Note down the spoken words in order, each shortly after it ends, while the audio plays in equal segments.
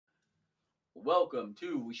Welcome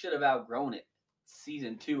to We Should Have Outgrown It,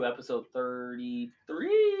 Season 2, Episode 33,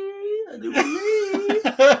 I do believe.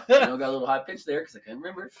 I know I got a little high pitch there because I couldn't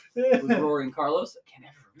remember. With Rory and Carlos. I can't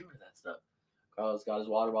ever remember that stuff. Carlos got his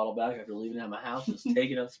water bottle back after leaving it at my house, just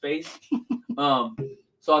taking up space.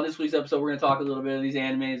 So on this week's episode, we're going to talk a little bit of these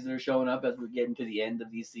animes that are showing up as we're getting to the end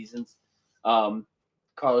of these seasons.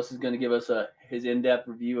 Carlos is going to give us his in-depth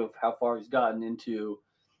review of how far he's gotten into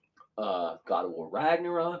God of War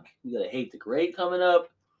Ragnarok. We got a Hate the Great coming up.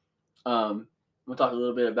 We'll talk a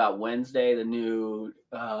little bit about Wednesday, the new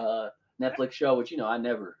Netflix show, which, I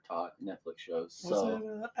never talk Netflix shows. So.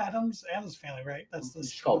 Was it Adam's Family, right?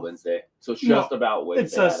 It's called Wednesday. So it's just about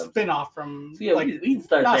Wednesday. It's a spin-off from... So yeah, we can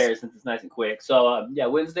start there since it's nice and quick. So,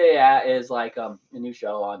 Wednesday is like a new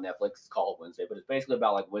show on Netflix. It's called Wednesday, but it's basically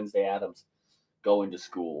about like Wednesday Addams going to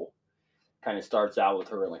school. Kind of starts out with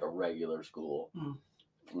her in like a regular school.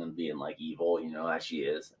 And then being like evil, as she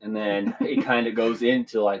is. And then it kind of goes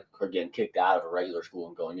into like her getting kicked out of a regular school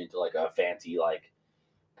and going into like a fancy, like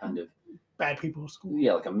kind of bad people school.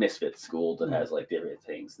 Yeah, like a misfit school that has like different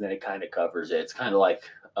things. And then it kind of covers it. It's kind of like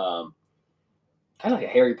a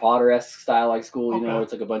Harry Potter-esque style like school,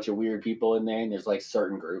 it's like a bunch of weird people in there, and there's like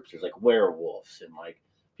certain groups. There's like werewolves and like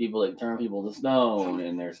people that turn people to stone,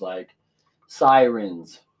 and there's like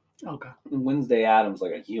sirens. Okay. And Wednesday Addams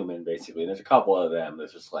like a human, basically. And there's a couple of them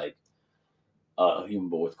that's just like a human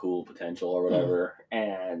but with cool potential or whatever.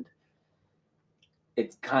 And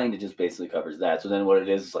it kind of just basically covers that. So then what it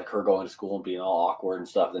is like her going to school and being all awkward and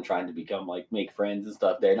stuff, and then trying to become like make friends and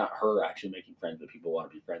stuff. They're not her actually making friends, but people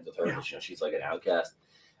want to be friends with her because she's like an outcast.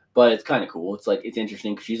 But it's kind of cool. It's like it's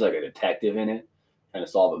interesting because she's like a detective in it, trying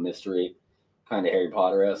to solve a mystery, kind of Harry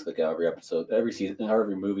Potter-esque. Like every episode, every season,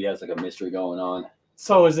 every movie has like a mystery going on.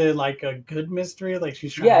 So is it like a good mystery? Like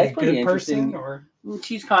she's trying to be a good person, or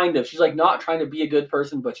she's like not trying to be a good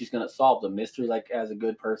person, but she's gonna solve the mystery like as a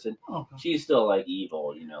good person. Okay. She's still like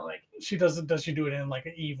evil, like she doesn't. Does she do it in like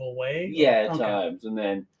an evil way? Yeah, at times, and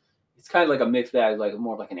then it's kind of like a mixed bag, like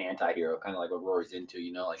more of like an anti-hero, kind of like what Rory's into,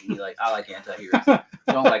 like me, like I like anti-heroes. I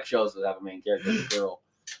don't like shows that have a main character as a girl.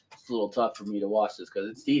 It's a little tough for me to watch this because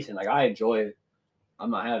it's decent. Like I enjoy it. I'm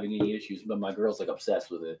not having any issues, but my girl's like obsessed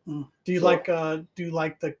with it. Do you like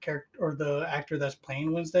the character or the actor that's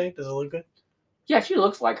playing Wednesday? Does it look good? Yeah, she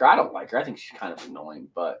looks like her. I don't like her. I think she's kind of annoying,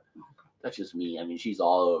 but that's just me. I mean, she's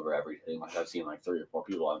all over everything. Like I've seen like 3 or 4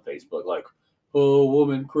 people on Facebook like, "Oh,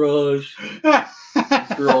 woman crush."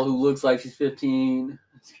 This girl who looks like she's 15.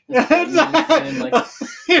 And like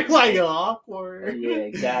you're like awkward. Yeah,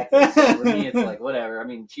 exactly. So for me, it's like whatever. I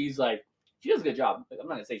mean, she does a good job. I'm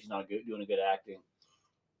not gonna say she's not doing a good acting.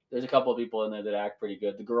 There's a couple of people in there that act pretty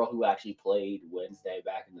good. The girl who actually played Wednesday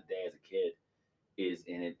back in the day as a kid is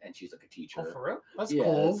in it, and she's like a teacher. Oh, for real? That's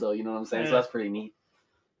cool. So you know what I'm saying? Yeah. So that's pretty neat.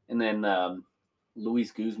 And then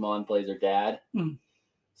Luis Guzman plays her dad.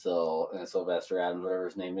 So Sylvester Adams, whatever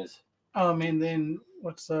his name is. And then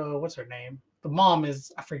what's her name? The mom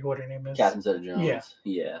is, I forget what her name is. Catherine Zeta-Jones.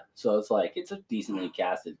 Yeah. So it's like it's a decently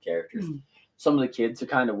casted characters. Some of the kids are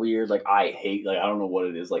kind of weird. Like I hate, like I don't know what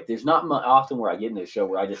it is. Like there's not often where I get into a show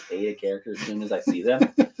where I just hate a character as soon as I see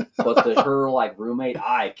them. But her like roommate,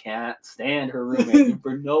 I can't stand her roommate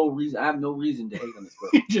for no reason. I have no reason to hate on this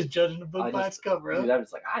girl. You're just judging the book by its cover. Dude, I'm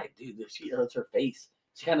just like, she hurts her face.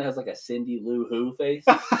 She kind of has like a Cindy Lou Who face.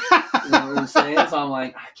 You know what I'm saying? So I'm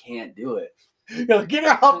like, I can't do it. Get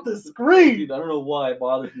her off the screen. Dude, I don't know why it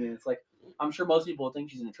bothers me. It's like I'm sure most people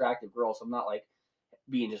think she's an attractive girl, so I'm not like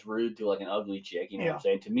being just rude to like an ugly chick, you know what I'm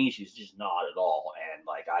saying? To me, she's just not at all. And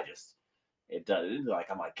like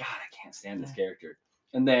I'm like, God, I can't stand this character.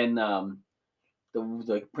 And then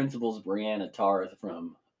the principal's Brianna Tarth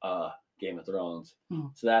from Game of Thrones.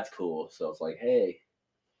 So that's cool. So it's like, hey,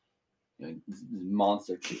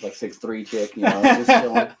 monster chick, like 6'3" chick, just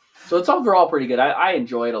so it's overall pretty good. I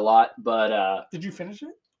enjoy it a lot, but did you finish it?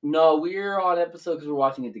 No, we're on episode because we're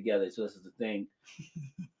watching it together, so this is the thing.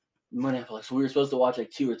 Netflix. We were supposed to watch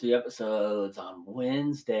like 2 or 3 episodes on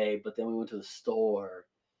Wednesday, but then we went to the store,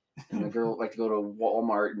 and the girl liked to go to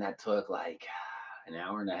Walmart, and that took like an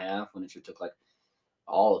hour and a half when it should took like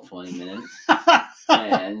all of 20 minutes.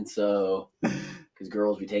 And so, because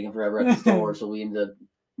girls be taking forever at the store, so we ended up.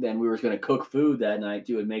 Then we were going to cook food that night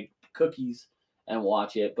too and make cookies and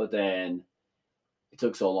watch it, but then it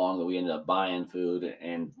took so long that we ended up buying food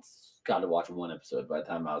and got to watch 1 episode by the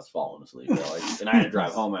time I was falling asleep. And I had to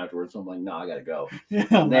drive home afterwards, so I'm like, no, I got to go.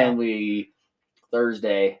 And then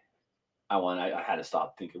Thursday, I had to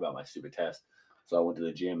stop thinking about my stupid test. So I went to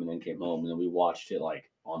the gym and then came home, and then we watched it like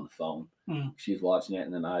on the phone. She was watching it,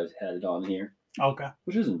 and then I had it on here. Okay.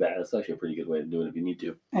 Which isn't bad. It's actually a pretty good way to do it if you need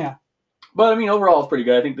to. Yeah. But I mean, overall, it's pretty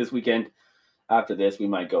good. I think this weekend after this, we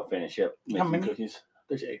might go finish it. Make How some many? cookies.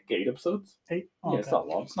 There's 8 episodes. 8? Yeah, it's not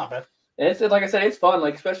long. It's not bad. And it's like I said, it's fun.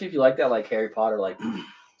 Like especially if you like that, like Harry Potter, like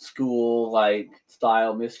school, like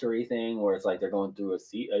style mystery thing, where it's like they're going through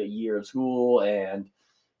a year of school and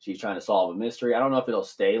she's trying to solve a mystery. I don't know if it'll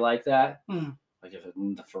stay like that. Like if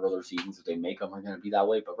the further seasons, if they make them, are going to be that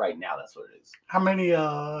way. But right now, that's what it is. How many?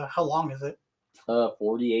 How long is it?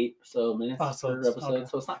 48 or so minutes per episode, okay.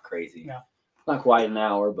 so it's not crazy. Yeah, it's not quite an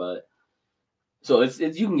hour, but so it's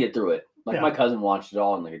you can get through it. Like my cousin watched it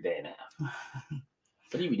all in like a day and a half.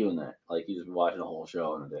 But he'd be doing that. Like he's been watching the whole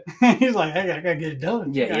show in a day. He's like, hey, I gotta get it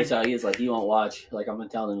done. Yeah, he's like he won't watch. Like I'm gonna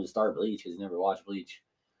tell him to start Bleach because he's never watched Bleach.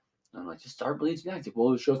 And I'm like, just start Bleach next. Like,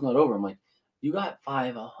 well, the show's not over. I'm like, you got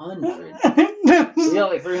 500. You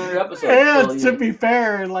got like 300 episodes. Yeah, to be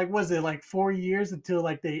fair, like was it like 4 years until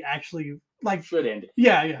like they actually like should end it.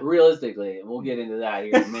 Yeah. Realistically, we'll get into that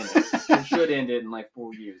here in a minute. It should end it in like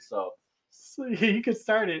 4 years. So he could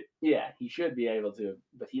start it. Yeah, he should be able to,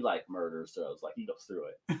 but he like murders, so it's like he goes through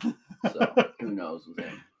it. So who knows with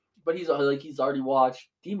him? But he's already watched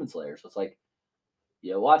Demon Slayer, so it's like,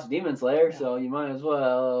 yeah, watch Demon Slayer, so you might as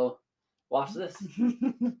well watch this.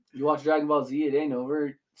 You watch Dragon Ball Z, it ain't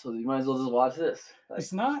over, so you might as well just watch this. Like,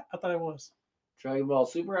 it's not. I thought it was Dragon Ball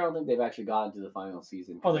Super. I don't think they've actually gotten to the final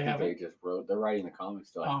season. Oh, they haven't. They're writing the comics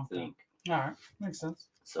still. I think. All right, makes sense.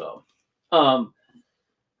 So,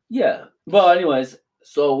 yeah. Well, anyways,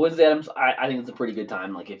 so Wednesday Addams, I think it's a pretty good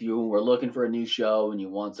time. Like if you were looking for a new show and you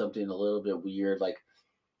want something a little bit weird, like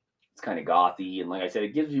it's kind of gothy, and like I said,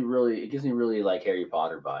 it gives me really like Harry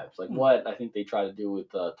Potter vibes. Like what I think they try to do with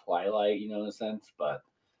Twilight, in a sense, but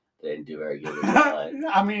they didn't do very good with Twilight.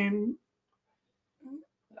 I mean,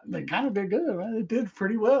 they kind of did good, man. They did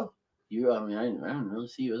pretty well. I don't really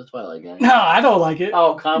see you as a Twilight guy. No, I don't like it.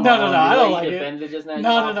 Oh, come on. No, I don't like it. Just now.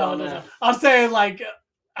 No. I'm saying like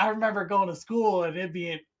I remember going to school and it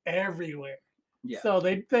being everywhere. Yeah. So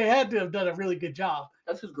they had to have done a really good job.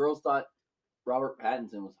 That's because girls thought Robert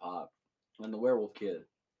Pattinson was hot. And the werewolf kid.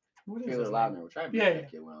 What is Taylor Lautner, which I met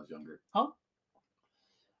that kid when I was younger. Huh?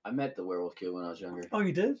 I met the werewolf kid when I was younger. Oh,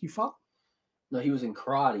 you did? You fought? No, he was in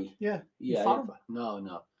karate. Yeah. Yeah. You fought him?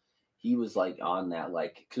 No. He was like on that,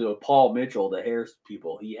 like, because Paul Mitchell, the hair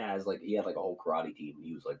people, he had like a whole karate team.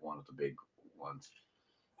 He was like one of the big ones.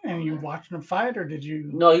 And you watching him fight, or did you?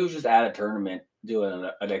 No, he was just at a tournament doing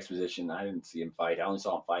an exposition. I didn't see him fight. I only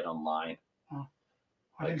saw him fight online. Oh.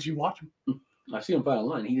 Why didn't you watch him? I've seen him fight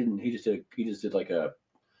online. He didn't. He just did like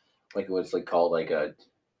what's like called like a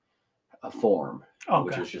form,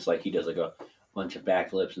 which is just like he does like a bunch of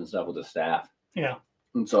backflips and stuff with his staff. Yeah.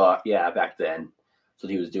 And so back then, that's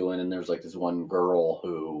what he was doing. And there's like this one girl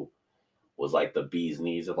who was like the bee's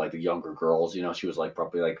knees of like the younger girls. She was like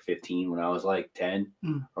probably like 15 when I was like 10,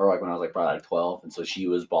 or like when I was like probably like 12. And so she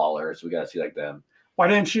was baller. So we got to see like them. Why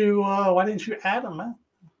didn't you add him, man?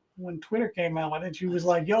 When Twitter came out, why didn't you was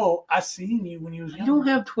like, yo, I seen you when you was young. I don't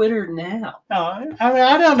have Twitter now. No, I mean,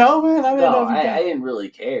 I don't know, man. I didn't really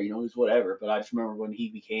care. It was whatever. But I just remember when he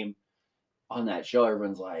became on that show,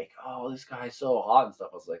 everyone's like, oh, this guy's so hot and stuff.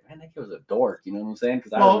 I was like, man, that kid was a dork. You know what I'm saying?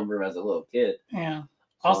 Because I remember him as a little kid. Yeah.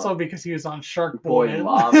 So, also because he was on Shark Boy Boy. and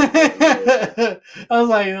Lava. I was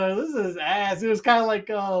like, this is ass. It was kind of like,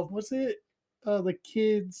 what's it? The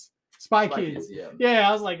kids, Spy Kids. Yeah,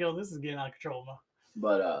 I was like, yo, this is getting out of control, man.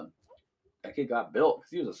 But that kid got built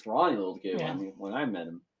because he was a scrawny little kid when I met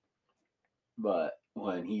him. But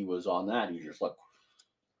when he was on that, he was just like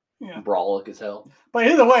brolic as hell. But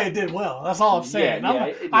either way, it did well. That's all I'm saying.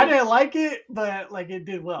 I didn't like it, but like it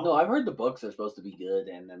did well. No, I've heard the books are supposed to be good,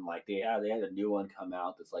 and then like they had a new one come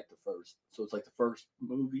out that's like the first. So it's like the first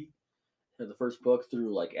movie, the first book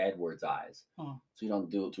through like Edward's eyes. So you don't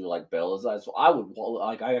do it through like Bella's eyes. So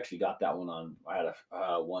I actually got that one on. I had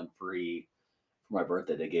a one free for my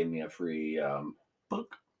birthday. They gave me a free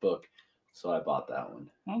book, so I bought that one.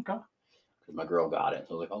 Okay. My girl got it.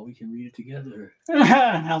 So I was like, oh, we can read it together.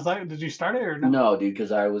 How's that? Did you start it or no? No, dude,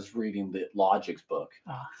 because I was reading the Logic's book.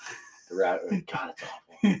 God, it's awful.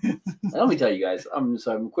 Let me tell you guys, I'm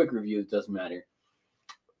a quick review. It doesn't matter.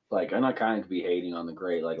 Like, I'm not kind of be hating on the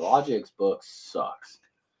great. Like, Logic's book sucks.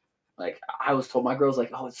 Like, I was told, my girl's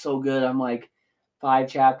like, oh, it's so good. I'm like 5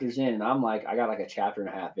 chapters in. And I'm like, I got like a chapter and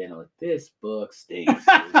a half in. I'm like, this book stinks.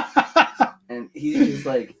 And he's just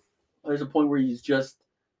like, there's a point where he's just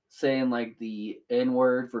saying like the N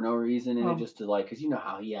word for no reason, and it just to like, because you know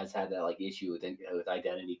how he has had that like issue with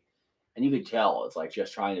identity, and you could tell it's like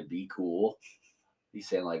just trying to be cool. He's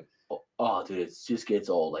saying like, oh dude, it just gets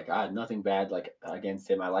old. Like I had nothing bad like against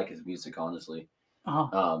him. I like his music honestly.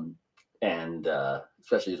 And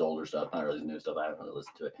especially his older stuff, not really his new stuff. I haven't really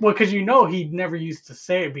listened to it. Well, because he never used to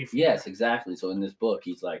say it before. Yes, exactly. So in this book,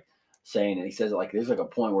 he's like saying it. He says it like there's like a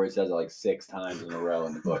point where he says it like 6 times in a row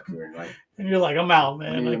in the book. And you're like, I'm out,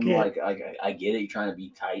 man. I get it. You're trying to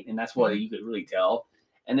be tight, and that's what you could really tell.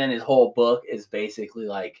 And then his whole book is basically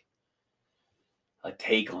like a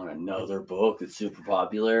take on another book that's super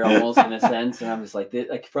popular, almost in a sense. And I'm just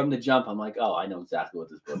like from the jump, I'm like, oh, I know exactly what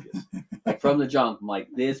this book is. Like from the jump, I'm like,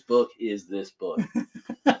 this book is this book.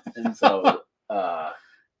 And so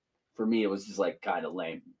for me, it was just like kind of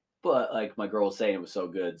lame. But like my girl was saying, it was so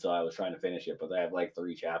good, so I was trying to finish it. But I have like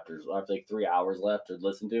 3 chapters. I have like 3 hours left to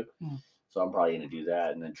listen to, so I'm probably gonna do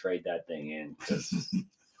that and then trade that thing in.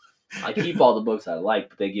 I keep all the books I like,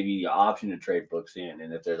 but they give you the option to trade books in,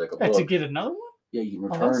 and if there's like a book to get another one. Yeah, you can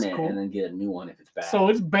return it and then get a new one if it's bad. So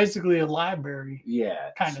it's basically a library. Yeah.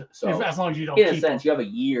 Kind of. So as long as you don't in a sense, you have a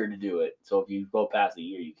year to do it. So if you go past a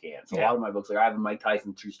year, you can't. So a lot of my books, like I have a Mike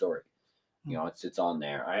Tyson true story. You know, it's on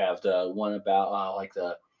there. I have the one about like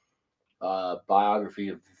the biography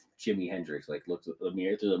of Jimi Hendrix, like looked at the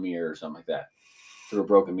mirror through the mirror or something like that. Through a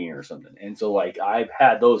broken mirror or something. And so like I've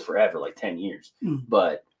had those forever, like 10 years.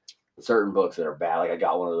 But certain books that are bad. Like I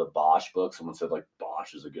got one of the Bosch books. Someone said like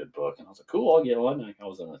Bosch is a good book, and I was like, cool, I'll get one. Like, I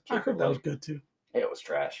was on a kick. I heard that was good too. It was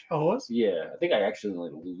trash. Oh, it was? Yeah, I think I actually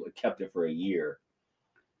like, kept it for a year.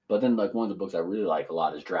 But then like one of the books I really like a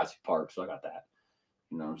lot is Jurassic Park, so I got that.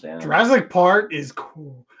 You know what I'm saying? Jurassic Park is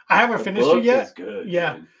cool. I haven't finished it yet. It's good.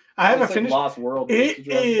 Yeah. Dude. I haven't finished. Lost World. It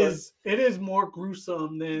is more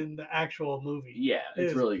gruesome than the actual movie. Yeah,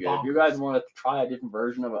 it's really good. If you guys want to try a different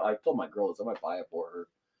version of it, I told my girl I might buy it for her.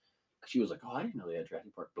 She was like, "Oh, I didn't know they had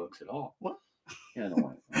Jurassic Park books at all." What? Yeah, I don't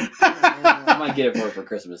want it. I might get it for her for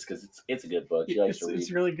Christmas because it's a good book. She likes to read. It's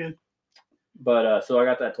really good. But so I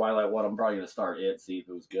got that Twilight one. I'm probably gonna start it, see if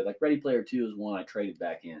it was good. Like Ready Player 2 is one I traded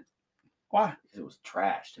back in. Why? Because it was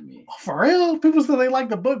trash to me. Oh, for real? People said they liked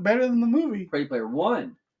the book better than the movie. Ready Player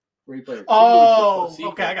 1. Ready Player 2. Oh,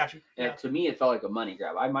 okay, I got you. And to me, it felt like a money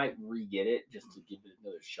grab. I might re-get it just to give it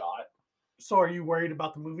another shot. So are you worried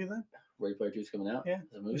about the movie then? Ready Player 2 is coming out? Yeah,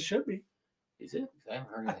 it should be. Is it? I haven't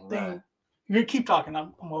heard anything about it. You keep talking.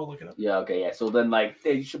 I'm gonna look it up. Yeah. Okay. Yeah. So then, like,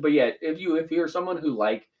 they should. But yeah, if you're someone who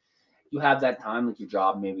like you have that time, like your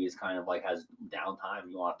job maybe is kind of like has downtime,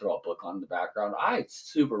 you want to throw a book on in the background, I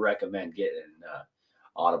super recommend getting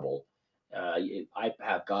Audible. I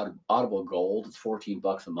have got Audible Gold. It's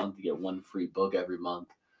 $14 a month to get one free book every month.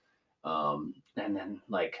 And then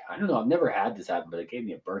like I don't know, I've never had this happen, but it gave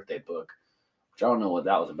me a birthday book. I don't know what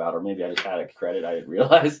that was about, or maybe I just had a credit I didn't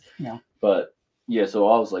realize. Yeah. But yeah, so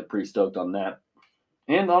I was like pretty stoked on that.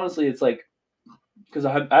 And honestly, it's like because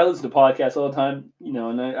I listen to podcasts all the time, you know,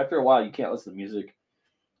 and after a while you can't listen to music.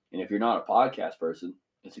 And if you're not a podcast person,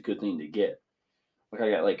 it's a good thing to get. Like I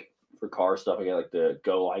got like for car stuff, I got like the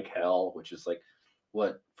Go Like Hell, which is like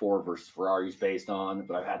what Ford versus Ferrari is based on.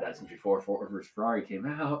 But I've had that since before Ford versus Ferrari came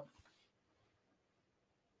out.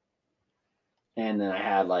 And then I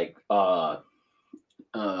had like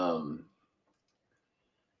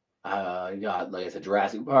I got, like I said,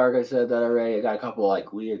 Jurassic Park. I said that already. I got a couple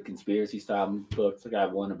like weird conspiracy style books. Like I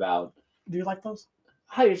have one about. Do you like those?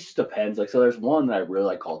 It just depends. Like, so there's one that I really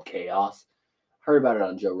like called Chaos. Heard about it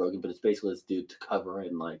on Joe Rogan, but it's basically this dude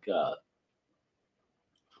covering like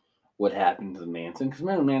what happened to the Manson. Because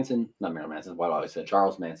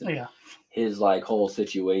Charles Manson. Yeah. His like whole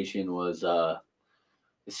situation was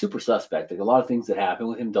super suspect. Like a lot of things that happened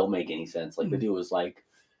with him don't make any sense. Like the dude was like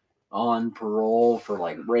on parole for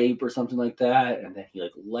like rape or something like that, and then he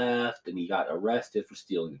like left and he got arrested for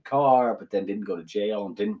stealing a car, but then didn't go to jail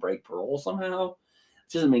and didn't break parole somehow.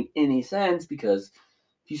 It doesn't make any sense because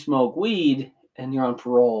if you smoke weed and you're on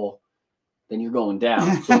parole, then you're going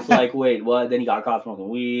down. So it's like, wait, what? Then he got caught smoking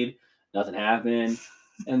weed, nothing happened.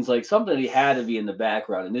 And it's like something he had to be in the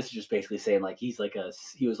background. And this is just basically saying like he was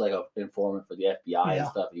like an informant for the FBI and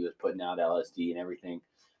stuff. He was putting out LSD and everything.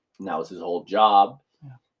 And that was his whole job.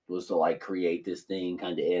 Was to like create this thing,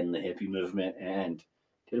 kind of end the hippie movement, and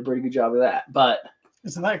did a pretty good job of that. But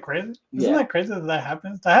isn't that crazy? Isn't that crazy that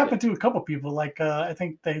happens? That happened to a couple people. Like I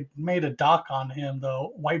think they made a doc on him,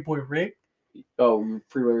 though. White Boy Rick. Oh,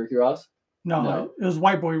 Freeway Ricky Ross? No, it was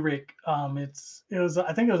White Boy Rick. I think it was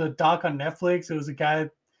a doc on Netflix. It was a guy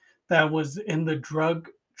that was in the drug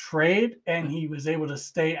trade, and he was able to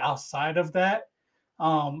stay outside of that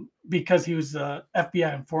because he was a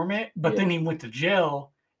FBI informant. But then he went to jail.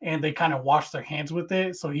 And they kind of washed their hands with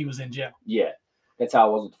it, so he was in jail. Yeah, that's how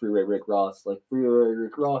it was with Freeway Rick Ross. Like Freeway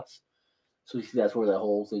Rick Ross. So you see, that's where that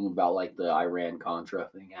whole thing about like the Iran-Contra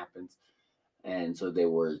thing happens. And so they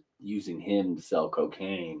were using him to sell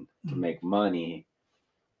cocaine to make money.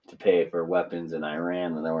 to pay for weapons in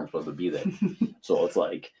Iran when they weren't supposed to be there. So it's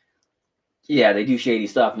like, yeah, they do shady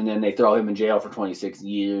stuff, and then they throw him in jail for 26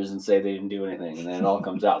 years and say they didn't do anything, and then it all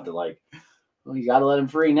comes out to like, well, you gotta let him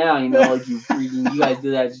free now, like you guys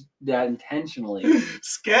did that intentionally.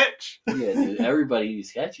 Sketch. Yeah, dude, everybody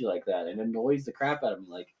sketchy like that, and it annoys the crap out of me.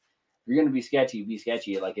 Like, if you're gonna be sketchy, be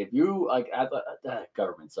sketchy. Like, if you that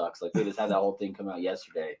government sucks. Like, they just had that whole thing come out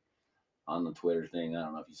yesterday on the Twitter thing. I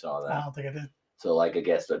don't know if you saw that. I don't think I did. So, like, I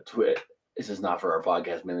guess this is not for our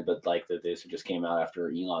podcast mainly, but like this just came out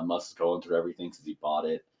after Elon Musk is going through everything since he bought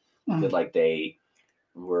it. That like they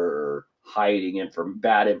were hiding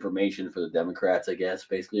bad information for the Democrats, I guess,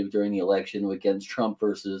 basically during the election against Trump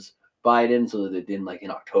versus Biden, so that it didn't like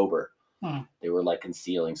in October. They were like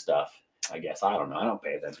concealing stuff. I guess I don't know. I don't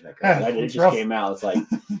pay attention to that. It just came out. It's like,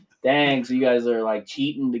 dang, so you guys are like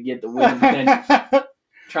cheating to get the win, then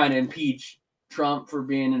trying to impeach Trump for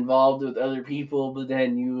being involved with other people, but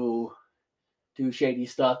then you do shady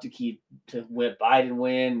stuff to whip Biden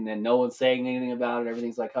win, and then no one's saying anything about it.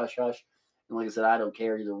 Everything's like hush hush. And like I said, I don't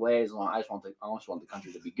care either way. As long I just want the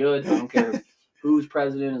country to be good. I don't care who's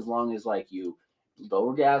president, as long as like you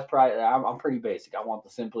lower gas price. I'm pretty basic. I want the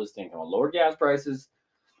simplest thing. I want lower gas prices.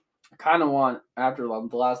 I kind of want, after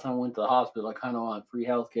the last time I went to the hospital, I kind of want free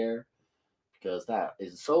healthcare, because that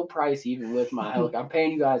is so pricey. Even with my health, I'm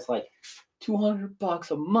paying you guys like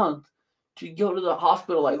 $200 a month to go to the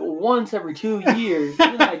hospital like once every 2 years.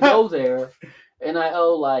 And I go there and I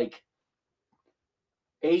owe like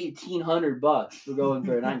 $1,800 for going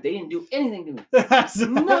there, and they didn't do anything to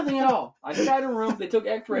me. Nothing at all. I got in a room. They took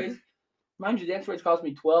X-rays. Mind you, the X-rays cost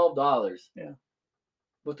me $12. Yeah.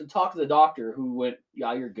 But to talk to the doctor who went,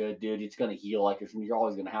 yeah, you're good, dude. It's gonna heal. Like you're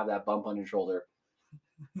always gonna have that bump on your shoulder.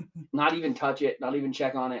 Not even touch it. Not even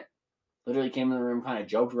check on it. Literally came in the room, kind of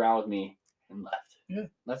joked around with me, and left. Yeah.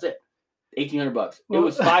 That's it. $1,800. It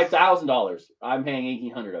was $5,000. I'm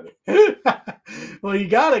paying $1,800 of it. Well, you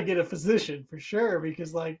gotta get a physician for sure,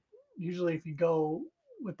 because like usually if you go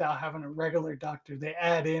without having a regular doctor, they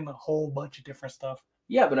add in a whole bunch of different stuff.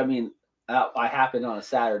 Yeah, but I mean, I happened on a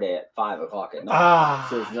Saturday at 5:00 at night,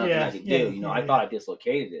 so there's nothing I could do. I thought I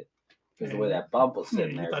dislocated it because the way that bump was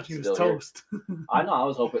sitting there. You thought you was toast. I know. I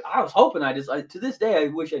was hoping. To this day, I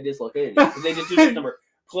wish I dislocated it, because they just do this number.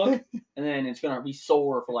 Look, and then it's gonna be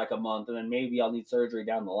sore for like a month, and then maybe I'll need surgery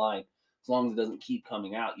down the line. As long as it doesn't keep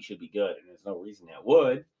coming out, you should be good. And there's no reason it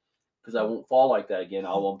would, because I won't fall like that again.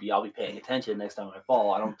 I'll be paying attention next time I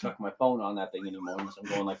fall. I don't chuck my phone on that thing anymore unless I'm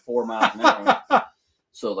going like 4 miles an hour.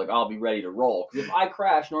 So like I'll be ready to roll. Because if I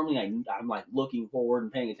crash, normally I'm like looking forward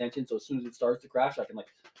and paying attention. So as soon as it starts to crash, I can like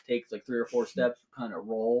take like 3 or 4 steps, kind of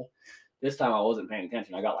roll. This time I wasn't paying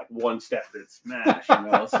attention. I got like 1 step that smashed,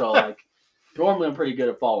 So like. Normally, I'm pretty good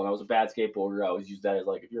at falling. I was a bad skateboarder. I always use that as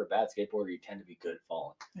like, if you're a bad skateboarder, you tend to be good at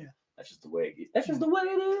falling. Yeah, that's just the way. That's just the way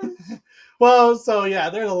it is. Well, so yeah,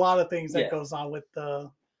 there's a lot of things that goes on with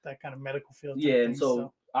that kind of medical field. Yeah, and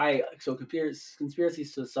so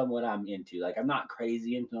conspiracies to somewhat I'm into. Like, I'm not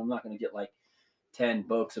crazy into. I'm not gonna get like 10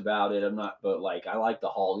 books about it. I'm not, but like I like the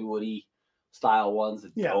Hollywoody style ones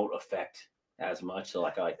that don't affect as much. So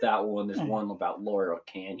like I like that one. There's one about Laurel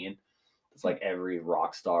Canyon. It's like every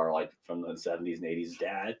rock star, like from the 70s and 80s,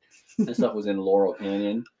 dad and stuff was in Laurel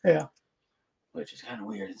Canyon. Yeah, which is kind of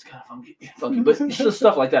weird. It's kind of funky, but it's just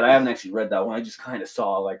stuff like that. I haven't actually read that one. I just kind of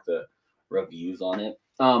saw like the reviews on it.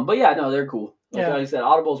 But yeah, no, they're cool. Like I said,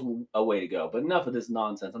 Audible's a way to go. But enough of this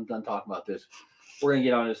nonsense. I'm done talking about this. We're gonna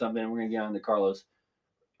get on to something. We're gonna get on to Carlos.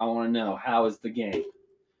 I want to know, how is the game?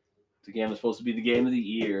 The game is supposed to be the game of the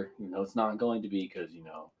year. It's not going to be, because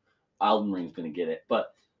Elden Ring's gonna get it,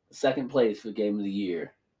 but. Second place for game of the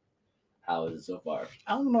year. How is it so far?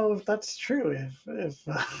 I don't know if that's true. If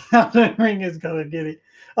Elden Ring is going to get it,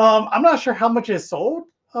 I'm not sure how much it sold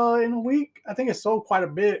in a week. I think it sold quite a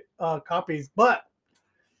bit copies. But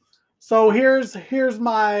so here's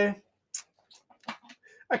my.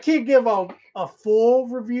 I can't give a full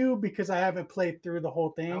review because I haven't played through the whole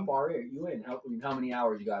thing. How far are you in? How many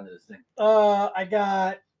hours you got into this thing? I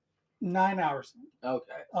got 9 hours.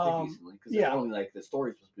 Okay. Decently, because it's only like the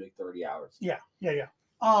story's supposed to be like 30 hours. Yeah.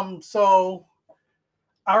 So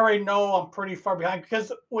I already know I'm pretty far behind,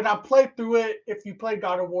 because when I played through it, if you play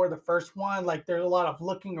God of War, the first one, like there's a lot of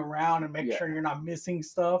looking around and make sure you're not missing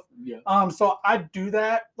stuff. Yeah. So I do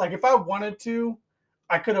that. Like if I wanted to,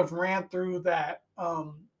 I could have ran through that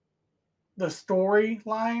the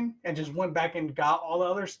storyline and just went back and got all the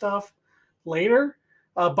other stuff later.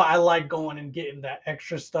 But I like going and getting that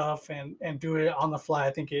extra stuff and doing it on the fly.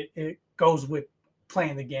 I think it goes with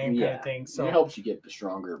playing the game kind of thing. So it helps you get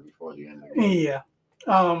stronger before the end of the game. Yeah.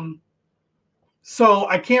 So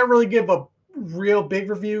I can't really give a real big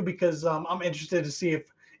review because I'm interested to see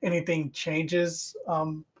if anything changes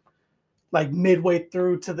like midway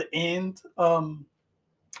through to the end.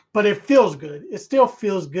 But it feels good. It still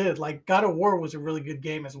feels good. Like God of War was a really good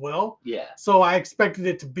game as well. Yeah. So I expected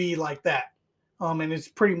it to be like that. And it's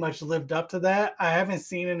pretty much lived up to that. I haven't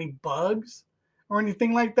seen any bugs or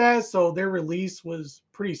anything like that. So their release was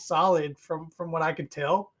pretty solid from what I could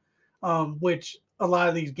tell. Which a lot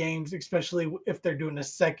of these games, especially if they're doing a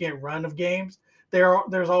second run of games,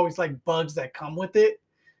 there's always like bugs that come with it,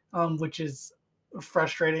 which is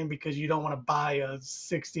frustrating because you don't want to buy a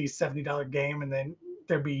 $60-$70 game and then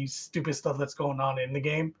there be stupid stuff that's going on in the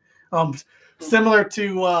game. Similar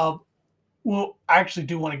to well, I actually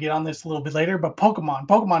do want to get on this a little bit later, but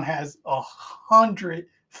Pokemon has 100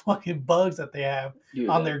 fucking bugs that they have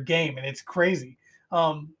on their game, and it's crazy.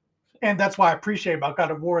 And that's why I appreciate about God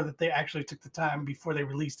of War that they actually took the time before they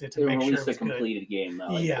released it to make sure it was a completed game.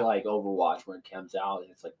 Like Overwatch, when it comes out,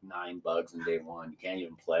 it's like 9 bugs in day one. You can't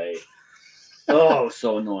even play. Oh,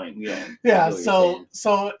 so annoying. Yeah. So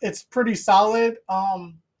it's pretty solid.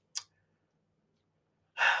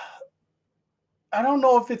 I don't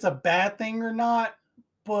know if it's a bad thing or not,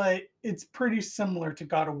 but it's pretty similar to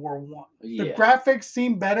God of War 1. Yeah. The graphics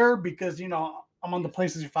seem better because, I'm on the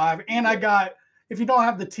PlayStation 5 and I got, if you don't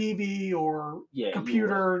have the TV or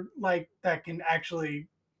computer like that can actually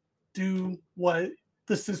do what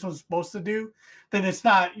the system's supposed to do, then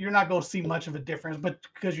you're not going to see much of a difference, but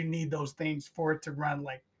because you need those things for it to run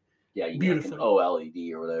like beautifully. Like an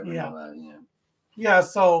OLED or whatever. Yeah.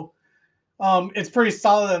 So it's pretty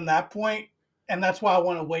solid on that point. And that's why I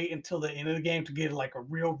want to wait until the end of the game to get like a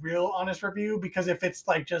real honest review. Because if it's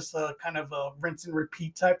like just a kind of a rinse and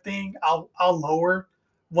repeat type thing, I'll lower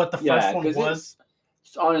what the first one was.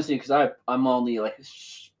 Honestly, because I'm only like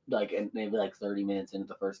maybe like 30 minutes into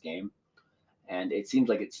the first game, and it seems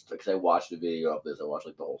like it's because I watched a video of this. I watched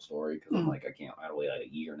like the whole story because I'm like I gotta wait like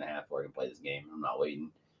a year and a half before I can play this game. I'm not waiting.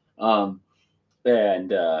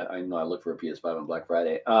 And I know I look for a PS5 on Black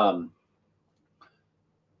Friday.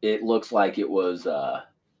 It looks like it was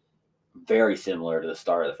very similar to the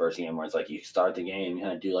start of the first game, where it's like you start the game, you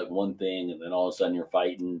kind of do like one thing, and then all of a sudden you're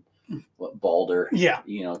fighting Baldur. Yeah.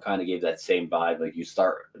 Kind of gave that same vibe. Like you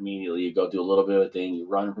start immediately, you go do a little bit of a thing, you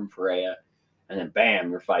run from Freya, and then bam,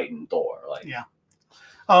 you're fighting Thor. Like yeah.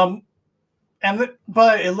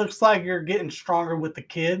 But it looks like you're getting stronger with the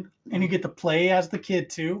kid, and you get to play as the kid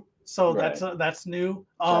too. So that's new.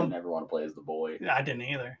 I never want to play as the boy. I didn't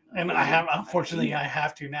either, and I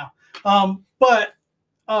have to now. But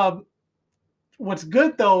what's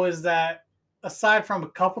good though is that aside from a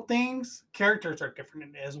couple things, characters are different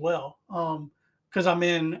in it as well. Because I'm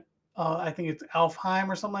in, I think it's Elfheim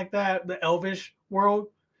or something like that, the Elvish world,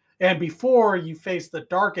 and before you face the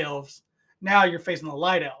Dark Elves, now you're facing the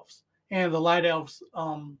Light Elves, and the Light Elves,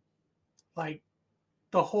 like.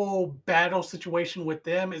 The whole battle situation with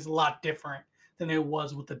them is a lot different than it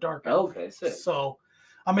was with the Dark Elf. Okay, sick. So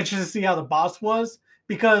I'm interested to see how the boss was,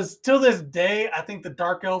 because till this day, I think the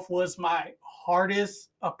Dark Elf was my hardest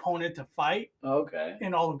opponent to fight. Okay.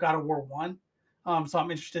 In all of God of War 1. So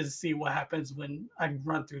I'm interested to see what happens when I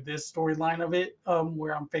run through this storyline of it,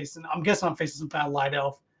 where I'm facing some kind of Light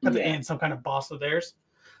Elf at the end, some kind of boss of theirs.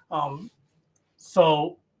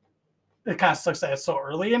 So it kind of sucks that it's so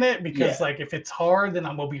early in it, because like if it's hard, then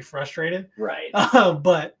I'm gonna be frustrated. Right.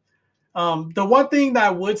 But the one thing that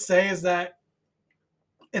I would say is that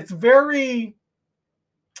it's very,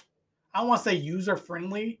 I don't want to say user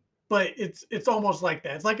friendly, but it's almost like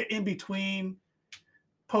that. It's like an in between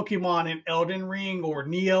Pokemon and Elden Ring or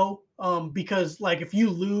Neo. Because like if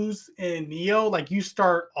you lose in Neo, like you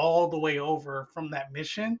start all the way over from that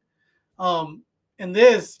mission. In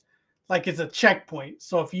this, like it's a checkpoint.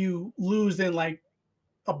 So if you lose in like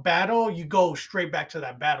a battle, you go straight back to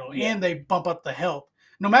that battle, and they bump up the health.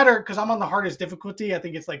 No matter, because I'm on the hardest difficulty, I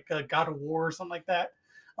think it's like God of War or something like that.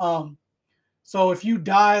 So if you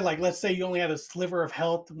die, like let's say you only had a sliver of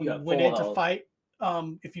health when you went in to fight,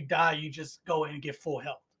 if you die, you just go in and get full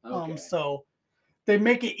health. Okay. So they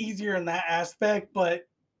make it easier in that aspect, but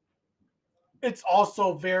it's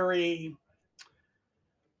also very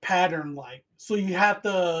pattern like. So you have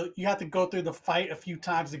to go through the fight a few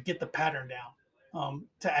times to get the pattern down,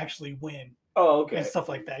 to actually win. Oh, okay. And stuff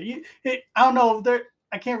like that. I don't know.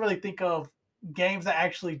 I can't really think of games that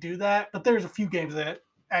actually do that, but there's a few games that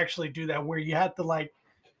actually do that, where you have to like,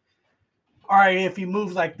 all right, if you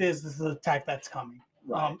move like this is the attack that's coming.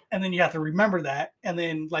 Right. And then you have to remember that. And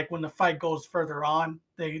then like when the fight goes further on,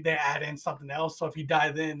 they add in something else. So if you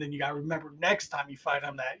die then you got to remember next time you fight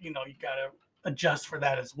them that, you got to adjust for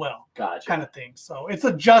that as well. Gotcha. Kind of thing. So it's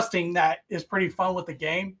adjusting that is pretty fun with the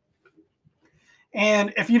game.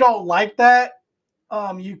 And if you don't like that,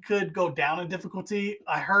 you could go down in difficulty.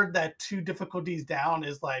 I heard that 2 difficulties down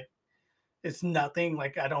is like it's nothing.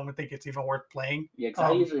 Like I don't even think it's even worth playing. Yeah, because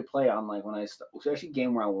I usually play on like when I start, especially a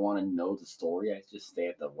game where I want to know the story. I just stay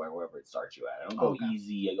at the wherever it starts you at. I don't go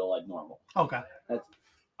easy. I go like normal. Okay.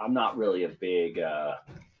 I'm not really a big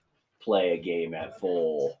play a game at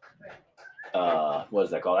full. What is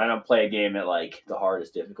that called? I don't play a game at like the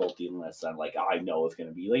hardest difficulty unless I'm like I know it's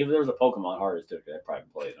gonna be like if there was a Pokemon hardest difficulty, I'd probably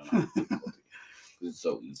play it on hardest difficulty. It's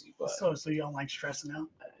so easy, but so you don't like stressing out?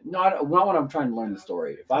 Not when I'm trying to learn the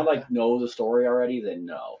story. If I like know the story already, then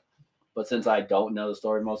no. But since I don't know the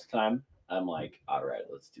story most of the time, I'm like, all right,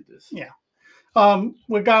 let's do this. Yeah.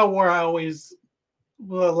 With God of War,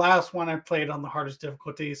 the last one I played on the hardest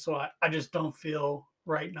difficulty, so I just don't feel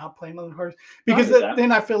right not playing on the hardest because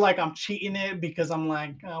then I feel like I'm cheating it because I'm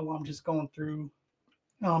like, well, I'm just going through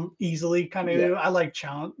easily kind of. Yeah. I like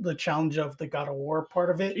the challenge of the God of War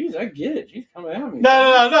part of it. Jeez, I get it. Jeez, coming at me.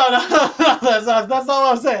 No. That's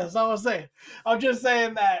all I'm saying. That's all I'm saying. I'm just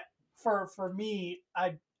saying that for me,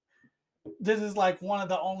 this is like one of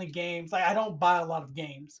the only games. Like I don't buy a lot of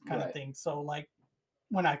games, kind of thing. So like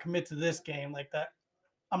when I commit to this game like that,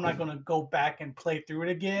 I'm not gonna go back and play through it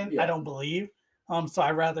again. Yeah. I don't believe. So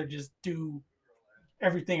I'd rather just do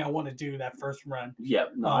everything I want to do that first run. Yeah,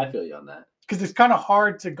 no, I feel you on that. Because it's kind of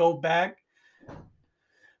hard to go back.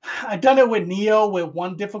 I've done it with Neo with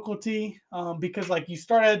one difficulty because like you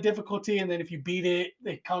start at a difficulty and then if you beat it,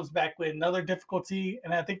 it comes back with another difficulty.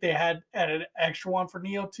 And I think they had added an extra one for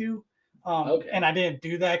Neo too. And I didn't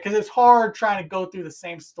do that because it's hard trying to go through the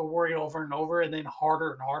same story over and over and then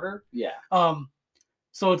harder and harder. Yeah.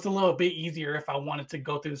 So it's a little bit easier if I wanted to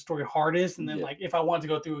go through the story hardest. And then like if I wanted to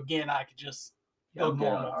go through again, I could just go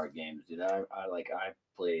normal. On hard games, dude. I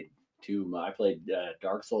played I played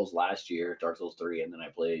Dark Souls last year, Dark Souls 3, and then I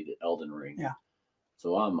played Elden Ring. Yeah.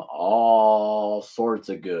 So I'm all sorts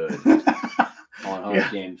of good on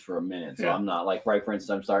hard games for a minute. So I'm not like, for instance,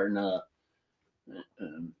 I'm starting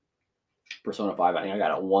Persona 5. I think I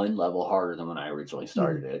got it one level harder than when I originally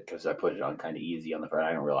started it because I put it on kind of easy on the front. I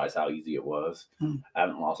didn't realize how easy it was. I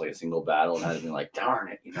haven't lost like a single battle and I had been like, darn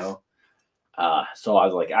it, you know? So I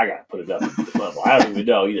was like, I got to put it up to the level. I don't even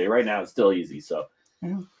know either. Right now it's still easy. So.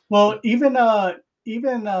 Yeah. Well, even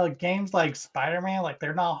games like Spider-Man, like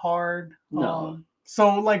they're not hard. No.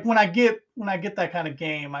 So like when I get that kind of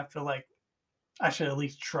game, I feel like I should at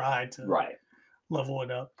least try to level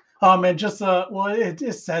it up. And just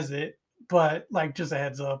it says it, but like just a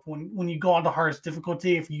heads up when you go on to hardest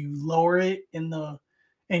difficulty, if you lower it in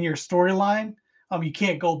your storyline, you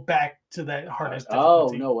can't go back to that hardest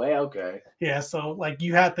difficulty. Oh, no way. Okay. Yeah, so like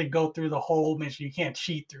you have to go through the whole mission. You can't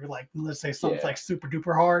cheat through like let's say something's like super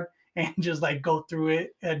duper hard and just like go through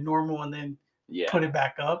it at normal and then put it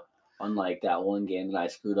back up. Unlike that one game that I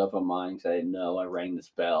screwed up on mine because I didn't know. I rang the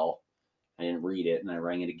spell. I didn't read it and I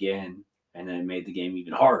rang it again. And then it made the game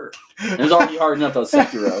even harder. It was already hard enough to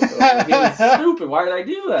Sekiro. So it was stupid. Why did I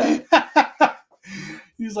do that?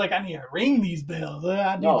 He's like, I need to ring these bells.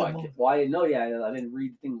 I didn't know. Yeah, I didn't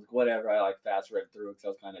read things, whatever. I like fast read through it because I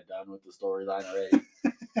was kind of done with the storyline already.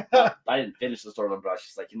 I didn't finish the storyline, but I was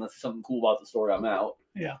just like, unless there's something cool about the story, I'm out.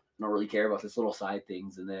 Yeah. I don't really care about this little side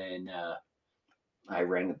things. And then I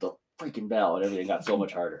rang the freaking bell and everything got so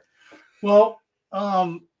much harder. Well,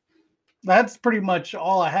 that's pretty much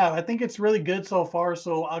all I have. I think it's really good so far.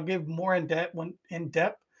 So I'll give more in depth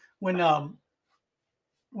when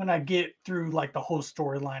I get through like the whole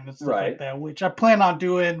storyline and stuff like that, which I plan on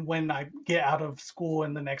doing when I get out of school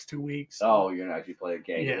in the next 2 weeks. Oh, you're gonna actually play a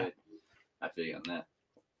game. Yeah. I feel you on that.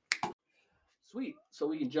 Sweet. So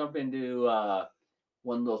we can jump into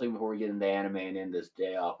one little thing before we get into anime and end this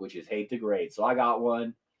day off, which is Hate the Great. So I got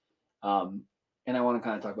one. And I want to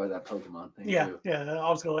kind of talk about that Pokemon thing too. Yeah. I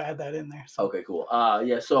was going to add that in there. So. Okay, cool.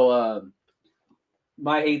 So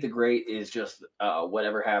my Hate the Great is just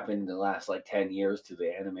whatever happened in the last like 10 years to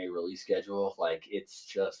the anime release schedule. Like it's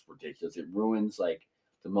just ridiculous. It ruins like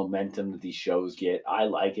the momentum that these shows get. I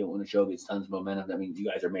like it when a show gets tons of momentum. That means you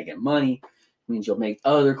guys are making money. It means you'll make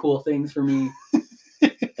other cool things for me.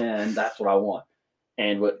 And that's what I want.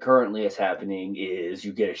 And what currently is happening is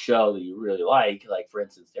you get a show that you really like for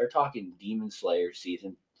instance, they're talking Demon Slayer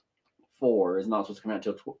season 4 is not supposed to come out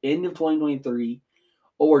until end of 2023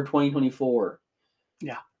 or 2024.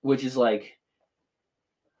 Yeah. Which is like,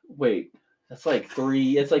 wait, that's like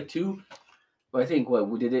 3, it's like 2. I think,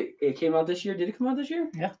 it came out this year? Did it come out this year?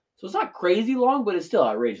 Yeah. So it's not crazy long, but it's still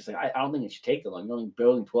outrageous. Like, I don't think it should take that long. You're only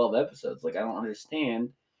building 12 episodes. Like, I don't understand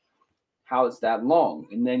how it's that long.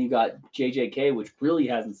 And then you got JJK, which really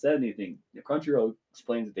hasn't said anything. The Crunchyroll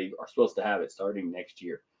explains that they are supposed to have it starting next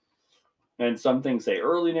year. And some things say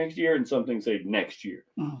early next year, and some things say next year.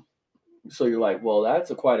 Mhm. So you're like, well,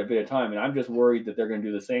 that's quite a bit of time, and I'm just worried that they're going to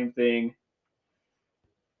do the same thing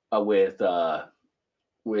with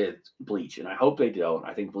Bleach, and I hope they don't.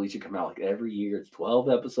 I think Bleach should come out like every year. It's 12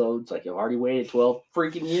 episodes. Like, you've already waited 12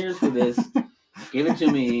 freaking years for this. Give it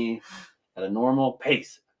to me at a normal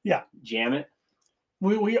pace. Yeah. Jam it.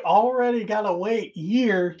 We already gotta wait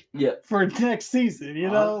year Yeah. for next season. You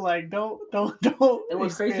know, like don't. And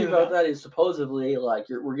what's crazy about that is supposedly like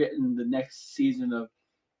we're getting the next season of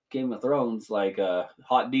Game of Thrones, like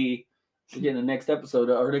Hot D. We're getting the next episode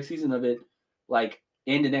or next season of it, like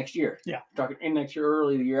into next year. Yeah. Talking in next year,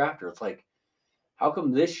 early the year after. It's like, how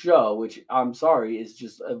come this show, which I'm sorry, is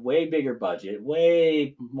just a way bigger budget,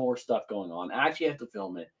 way more stuff going on, I actually have to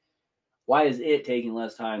film it. Why is it taking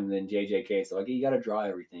less time than JJK? So like, you got to draw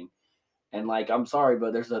everything, and like, I'm sorry,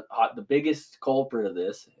 but there's the biggest culprit of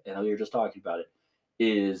this, and we were just talking about it,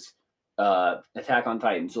 is Attack on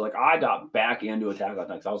Titan. So like, I got back into Attack on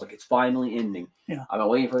Titan. So I was like, it's finally ending. Yeah. I've been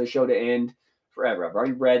waiting for the show to end forever. I've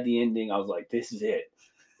already read the ending. I was like, this is it.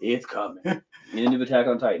 It's coming. End of Attack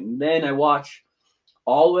on Titan. Then I watch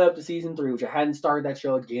all the way up to season 3, which I hadn't started that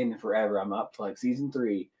show again in forever. I'm up to like season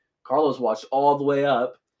 3. Carlos watched all the way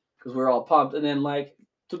up because we were all pumped. And then like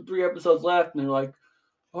 3 episodes left, and they're like,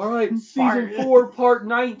 all right, season 4, part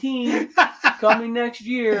 19, coming next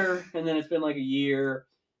year. And then it's been like a year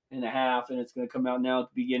and a half, and it's going to come out now at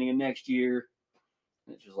the beginning of next year.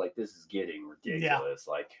 And it's just like, this is getting ridiculous.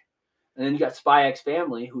 Yeah. Like, and then you got Spy X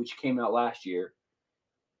Family, which came out last year.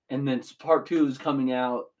 And then part 2 is coming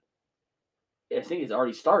out. I think it's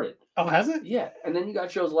already started. Oh, has it? Yeah. And then you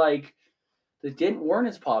got shows like that weren't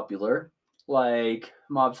as popular, like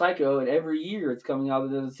Mob Psycho, and every year it's coming out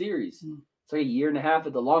with a series. It's like a year and a half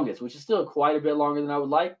at the longest, which is still quite a bit longer than I would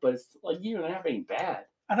like, but it's like a year and a half ain't bad.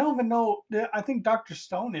 I don't even know. I think Dr.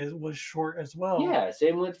 Stone was short as well. Yeah,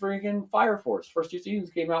 same with freaking Fire Force. First 2 seasons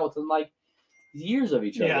came out within like years of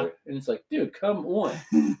each other. And it's like, dude, come on.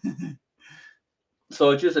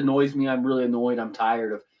 So it just annoys me. I'm really annoyed. I'm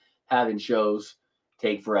tired of having shows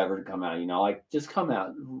take forever to come out. You know, like, just come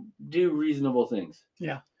out, do reasonable things.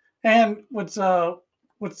 Yeah. And what's so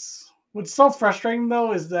frustrating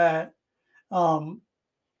though is that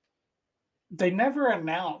they never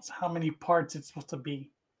announce how many parts it's supposed to be.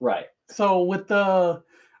 Right. So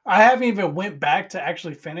I haven't even went back to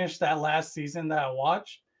actually finish that last season that I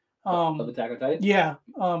watched. Of Attack on Titan? Yeah.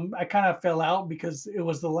 I kind of fell out because it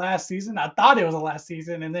was the last season. I thought it was the last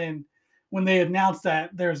season, and then when they announced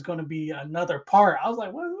that there's going to be another part, I was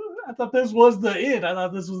like, "What? I thought this was the end. I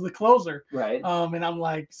thought this was the closer." Right. And I'm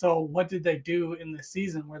like, so what did they do in the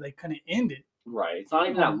season where they couldn't end it? Right. It's not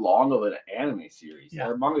even that long of an anime series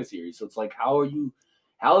or manga series. So it's like, how have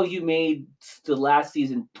you made the last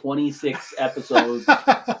season 26 episodes,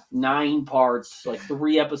 9 parts, like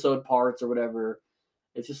 3 episode parts or whatever?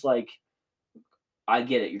 It's just like, I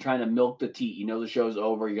get it. You're trying to milk the teat. You know the show's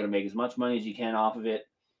over. You're going to make as much money as you can off of it.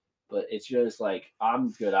 But it's just like,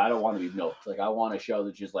 I'm good. I don't want to be milked. Like, I want a show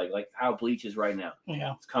that's just like how Bleach is right now.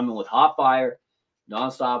 Yeah. It's coming with hot fire,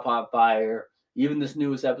 nonstop hot fire. Even this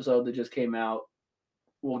newest episode that just came out,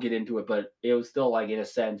 we'll get into it, but it was still, like, in a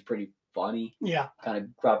sense, pretty funny. Yeah. Kind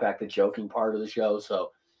of brought back the joking part of the show.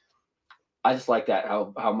 So I just like that,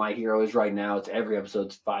 how My Hero is right now. It's every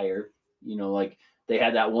episode's fire. You know, like, they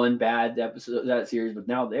had that one bad episode of that series, but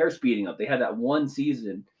now they're speeding up. They had that one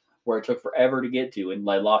season where it took forever to get to, and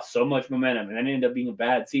like lost so much momentum, and then it ended up being a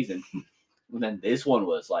bad season. And then this one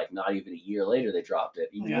was like not even a year later they dropped it,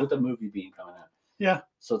 even with the movie being coming out. Yeah.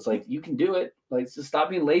 So it's like, you can do it. Like, just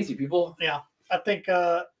stop being lazy, people. Yeah. I think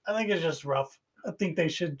it's just rough. I think they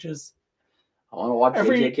should just. I want to watch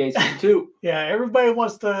JJK season 2. Yeah, everybody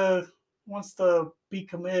wants to be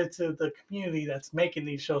committed to the community that's making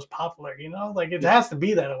these shows popular. You know, like it has to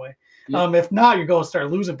be that way. Yeah. If not, you're going to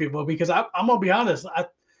start losing people. Because I'm gonna be honest,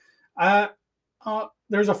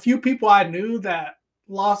 there's a few people I knew that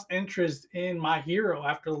lost interest in My Hero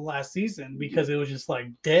after the last season because it was just like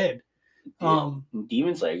dead.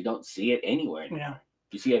 Demon Slayer, you don't see it anywhere anymore. Yeah.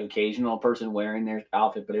 You see an occasional person wearing their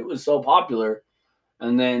outfit, but it was so popular,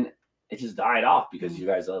 and then it just died off because you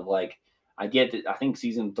guys have, like, I get that. I think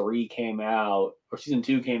season 3 came out, or season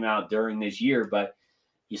 2 came out during this year, but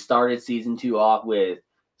you started season 2 off with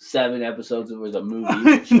 7 episodes. It was a movie,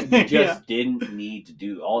 which you just didn't need to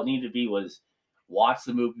do. All it needed to be was watch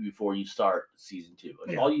the movie before you start season 2.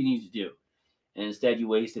 That's all you need to do. And instead, you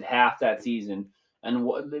wasted half that season. And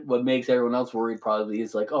what makes everyone else worried probably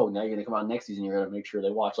is like, oh, now you're going to come out next season. You're going to make sure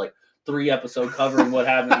they watch like 3 episodes covering what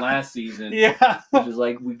happened last season. Yeah. Which is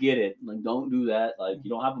like, we get it. Like, don't do that. Like,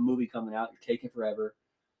 you don't have a movie coming out. You're taking forever.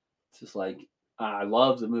 It's just like, I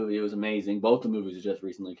love the movie. It was amazing. Both the movies that just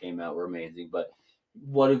recently came out were amazing. But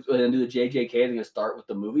what if they do the JJK? They're gonna start with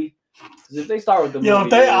the movie. Because if they start with the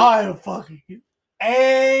movie, I am fucking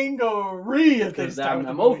angry if they start with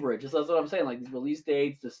the I'm movie. over it. Just that's what I'm saying. Like these release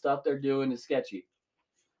dates, the stuff they're doing is sketchy.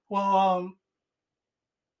 Well,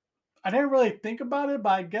 I didn't really think about it,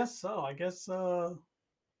 but I guess so. I guess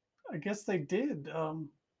they did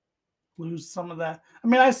lose some of that. I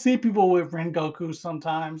mean, I see people with Rengoku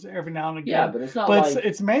sometimes, every now and again. Yeah, but it's not But like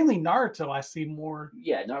it's mainly Naruto. I see more.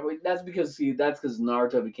 yeah, no, that's because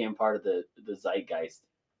Naruto became part of the zeitgeist.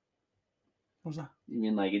 What was that? I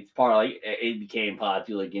mean, like it's part of, like it became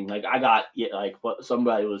popular again. Like I got like what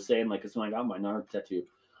somebody was saying, like it's when I got my Naruto tattoo.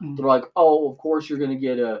 They're like, oh, of course you're gonna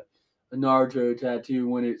get a Naruto tattoo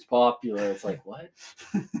when it's popular. It's like what?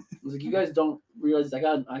 I was like, you guys don't realize I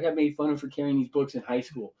got made fun of for carrying these books in high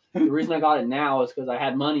school. The reason I got it now is because I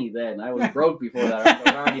had money then. I was broke before that.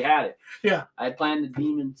 I already had it. Yeah. I had planned the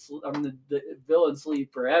villain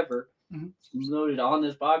sleep forever. Mm-hmm. It's noted on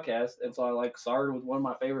this podcast, and so I like started with one of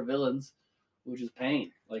my favorite villains, which is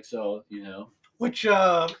Pain. Like so, you know. Which,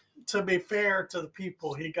 to be fair to the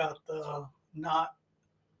people, he got the not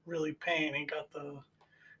really Pain. He got the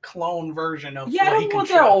clone version of. Yeah, I don't want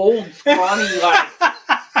that old, scrawny, like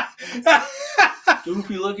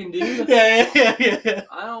goofy looking dude. Yeah.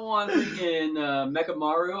 I don't want freaking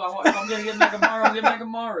Mechamaru. If I'm gonna get Mechamaru, I'll get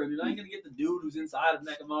Mechamaru. Dude, I ain't gonna get the dude who's inside of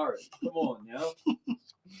Mechamaru. Come on, you know.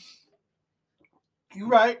 You're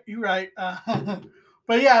right.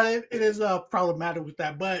 But yeah, it is problematic with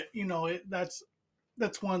that. But you know, that's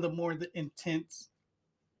one of the more intense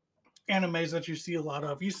animes that you see a lot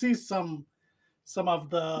of. You see some of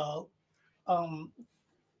the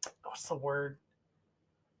what's the word?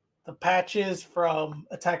 The patches from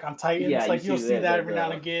Attack on Titans. Yeah, you'll see that every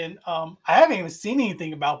now and again. I haven't even seen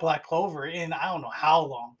anything about Black Clover in I don't know how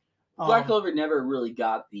long. Black Clover never really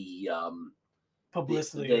got the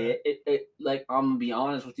publicity. Like I'm gonna be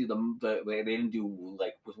honest with you, they didn't do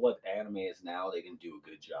like with what anime is now. They didn't do a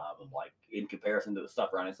good job of like in comparison to the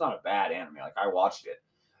stuff around. It's not a bad anime. Like I watched it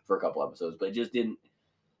for a couple episodes, but it just didn't.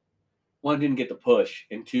 One, didn't get the push,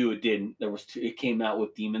 and two, it didn't. It came out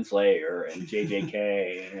with Demon Slayer and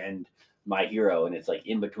JJK and My Hero, and it's like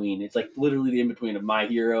in between. It's like literally the in between of My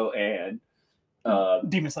Hero and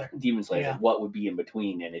Demon Slayer. Yeah. Like what would be in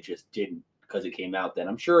between, and it just didn't because it came out then.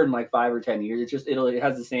 I'm sure in like 5 or 10 years, it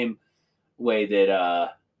has the same way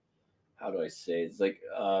that how do I say? It's like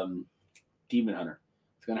Demon Hunter.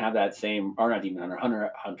 It's gonna have that same, or not Demon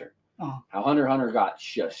Hunter, Hunter. Oh. How Hunter got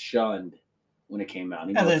just shunned when it came out.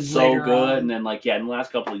 And it was so good. And then, like, in the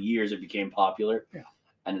last couple of years, it became popular. Yeah.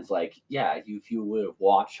 And it's like, yeah, if you would have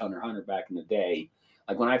watched Hunter back in the day,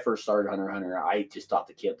 like when I first started Hunter, I just thought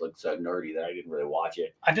the kid looked so nerdy that I didn't really watch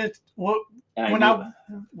it. I did. Well, I'm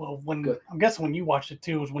guessing when you watched it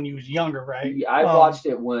too was when you was younger, right? Yeah, I watched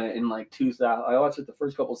it in like 2000. I watched it the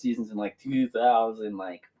first couple seasons in like 2000,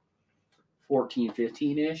 like 14,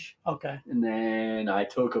 15-ish. Okay. And then I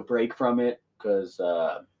took a break from it because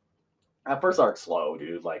that first arc's slow,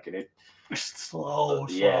 dude. Like, and slow.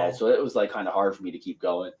 Yeah, so it was like kind of hard for me to keep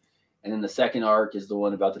going. And then the second arc is the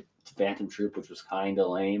one about the Phantom Troop, which was kind of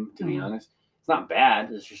lame, to be honest. It's not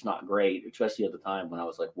bad. It's just not great, especially at the time when I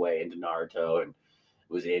was like way into Naruto and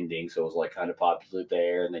it was ending, so it was like kind of popular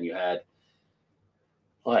there. And then you had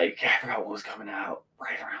like I forgot what was coming out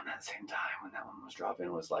right around that same time when that one was dropping.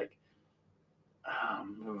 It was like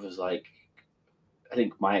I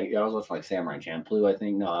think I was watching like Samurai Champloo, I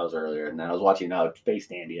think. No, that was earlier. And then I was watching Space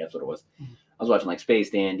Dandy. That's what it was. Mm-hmm. I was watching like Space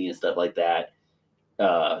Dandy and stuff like that.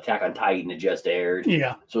 Attack on Titan had just aired.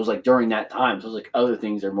 Yeah. So it was like during that time. So it was like other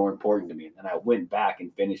things are more important to me. And then I went back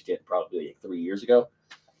and finished it probably like 3 years ago.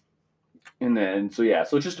 And then, so yeah.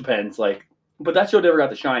 So it just depends. Like, but that show never got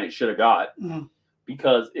the shine it should have got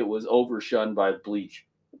because it was overshunned by Bleach,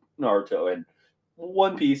 Naruto, and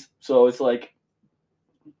One Piece. So it's like,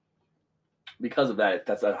 because of that,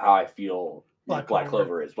 that's how I feel Black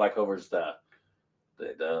Clover is. Black Clover is the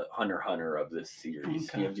Hunter of this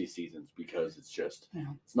series, TMG seasons, because it's just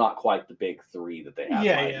it's not quite the big three that they have.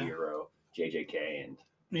 My Hero, JJK, and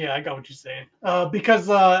I got what you're saying.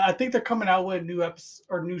 Because I think they're coming out with a new episode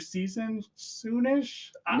or new season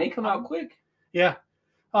soonish. And they come out quick. Yeah.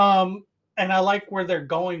 And I like where they're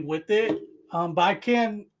going with it. But I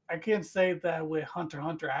can say that with Hunter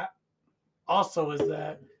also is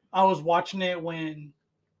that I was watching it when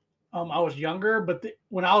I was younger, but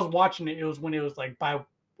when I was watching it, it was when it was like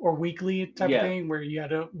weekly type of thing where you had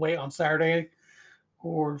to wait on Saturday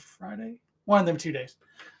or Friday, one of them 2 days,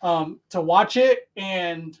 to watch it.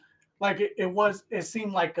 And like it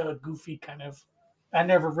seemed like a goofy kind of, I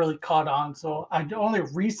never really caught on. So I only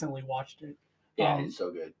recently watched it. Yeah, it's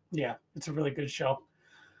so good. Yeah, it's a really good show.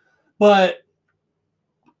 But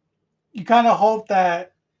you kind of hope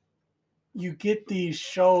that you get these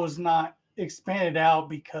shows not expanded out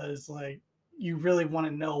because like you really want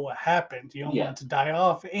to know what happened. You don't want it to die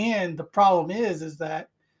off. And the problem is that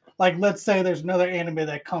like let's say there's another anime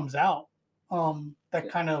that comes out that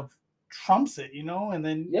kind of trumps it, you know, and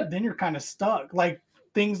then you're kind of stuck. Like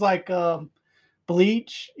things like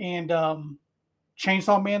Bleach and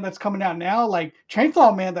Chainsaw Man that's coming out now, like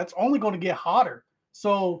Chainsaw Man that's only going to get hotter.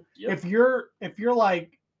 So if you're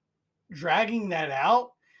like dragging that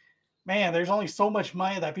out, man, there's only so much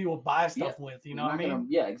money that people buy stuff with. You know what I mean?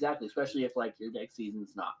 Yeah, exactly. Especially if like your next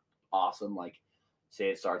season's not awesome. Like, say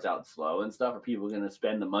it starts out slow and stuff. Are people going to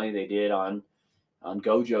spend the money they did on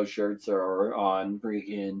Gojo shirts or on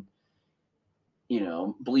freaking,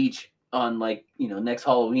 Bleach on like next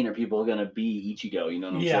Halloween? Are people going to be Ichigo? You know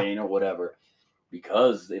what I'm saying, or whatever?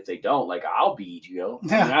 Because if they don't, like, I'll be Ichigo.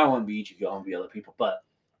 I mean, I don't want to be Ichigo. I want to be other people, but.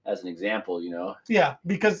 As an example, Yeah,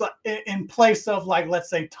 because in place of like let's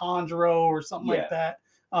say Tanjiro or something like that,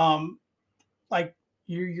 like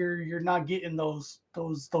you're not getting those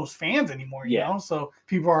fans anymore, you know. So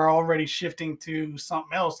people are already shifting to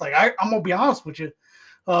something else. Like I'm gonna be honest with you,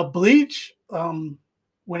 Bleach, when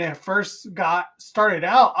it first got started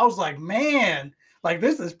out, I was like, man, like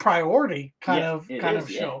this is priority kind of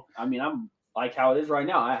show. I mean, I'm like how it is right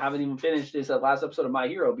now. I haven't even finished this last episode of My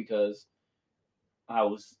Hero because. I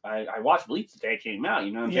watched Bleach the day it came out.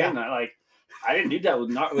 You know what I'm saying? I didn't do that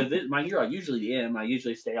with it. My Hero. I usually am. I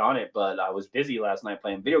usually stay on it, but I was busy last night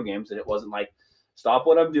playing video games, and it wasn't like stop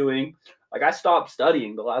what I'm doing. Like I stopped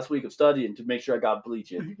studying the last week of studying to make sure I got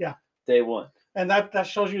Bleach in. Yeah, day one. And that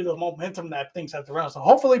shows you the momentum that things have around. So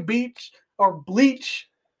hopefully, Bleach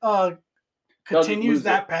continues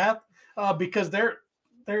that path because they're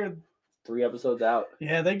 3 episodes out.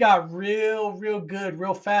 Yeah, they got real good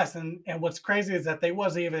real fast, and what's crazy is that they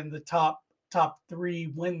wasn't even the top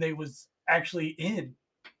 3 when they was actually in.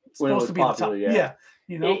 It's supposed to be popular, the top. Yeah,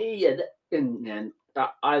 you know. And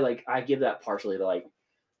I give that partially to like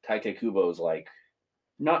Tite Kubo's like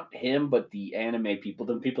not him, but the anime people,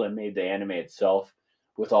 the people that made the anime itself,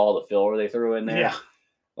 with all the filler they threw in there. Yeah.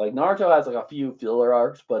 Like Naruto has like a few filler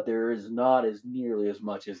arcs, but there is not as nearly as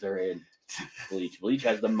much as there in Bleach. Bleach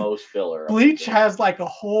has the most filler. Bleach has like a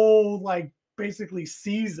whole like basically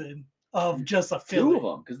season of just a filler. 2 of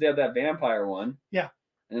them because they have that vampire one. Yeah.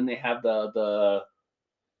 And then they have the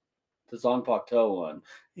Zanpakuto one.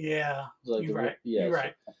 Yeah. Like you're right. Yeah. You're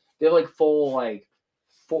right. They have like full like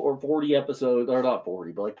 40 episodes, or not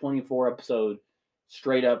 40, but like 24 episode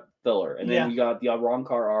straight up filler. And then you got the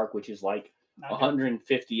Rancor arc, which is like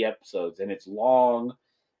 150 episodes, and it's long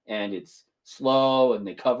and it's slow, and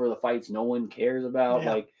they cover the fights no one cares about.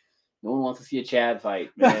 Like no one wants to see a Chad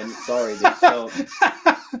fight, man. Sorry, they don't.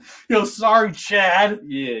 Yo, sorry, Chad.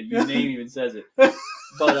 Yeah, your name even says it.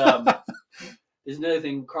 But there's another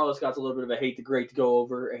thing. Carlos got a little bit of a hate the great to go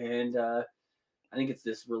over, and I think it's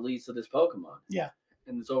this release of this Pokemon. Yeah.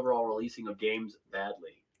 And this overall releasing of games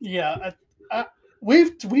badly. Yeah,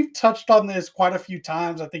 we've touched on this quite a few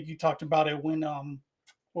times. I think you talked about it when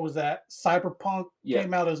what was that? Cyberpunk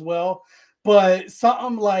came out as well. But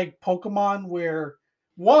something like Pokemon, where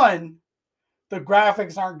one, the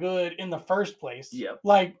graphics aren't good in the first place. Yeah.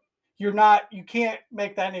 Like you can't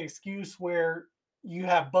make that an excuse where you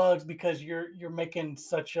have bugs because you're making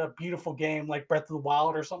such a beautiful game like Breath of the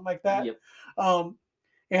Wild or something like that. Yep.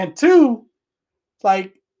 And 2,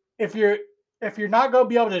 like if you're not gonna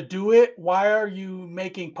be able to do it, why are you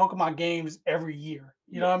making Pokemon games every year?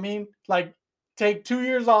 You know what I mean? Like take 2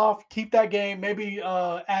 years off, keep that game, maybe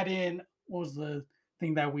add in what was the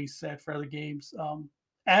thing that we said for other games?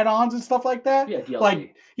 Add-ons and stuff like that. Yeah, DLC.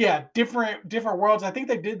 Like different worlds. I think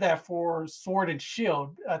they did that for Sword and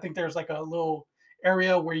Shield. I think there's like a little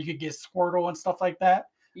area where you could get Squirtle and stuff like that.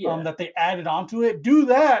 That they added onto it. Do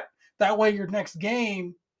that. That way your next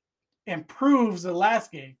game improves the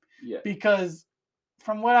last game. Yeah. Because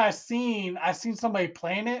from what I've seen somebody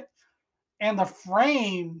playing it, and the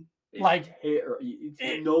frame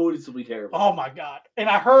it's noticeably terrible. Oh my god! And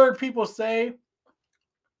I heard people say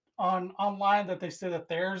online that they say that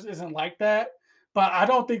theirs isn't like that, but I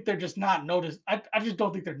don't think they're just not noticed. I just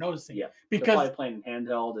don't think they're noticing. Yeah, because they're probably playing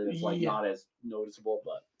handheld and it's like not as noticeable.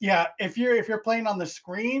 But yeah, if you're playing on the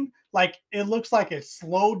screen, like it looks like it's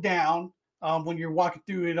slowed down. When you're walking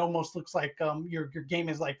through, it almost looks like your game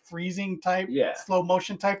is like freezing type, slow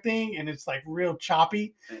motion type thing, and it's like real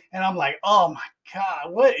choppy. And I'm like, oh my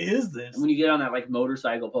god, what is this? And when you get on that like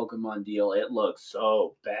motorcycle Pokemon deal, it looks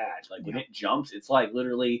so bad. Like when it jumps, it's like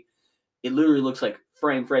literally it literally looks like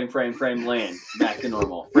frame, land, back to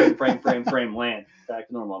normal. Frame, land, back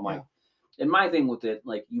to normal. I'm like, and my thing with it,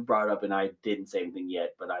 like you brought it up, and I didn't say anything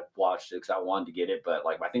yet, but I've watched it because I wanted to get it. But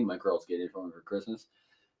like, I think my girl's getting it for Christmas.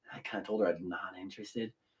 I kind of told her I'm not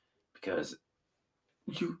interested because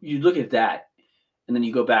you look at that, and then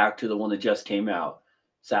you go back to the one that just came out,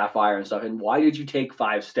 Sapphire and stuff. And why did you take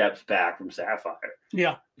 5 steps back from Sapphire?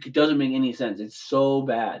 Yeah. Like, it doesn't make any sense. It's so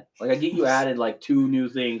bad. Like, I get you added like 2 new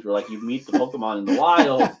things where like you meet the Pokemon in the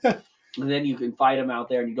wild, and then you can fight them out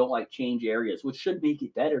there, and you don't like change areas, which should make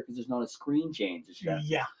it better because there's not a screen change.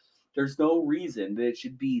 Yeah. There's no reason that it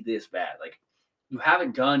should be this bad. Like, you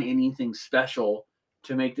haven't done anything special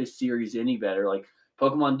to make this series any better. Like,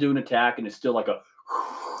 Pokemon do an attack, and it's still like a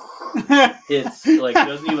hits. Like, it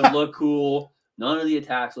doesn't even look cool. None of the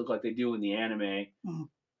attacks look like they do in the anime.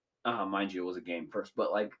 Mind you, it was a game first,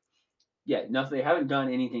 but like, yeah, nothing. They haven't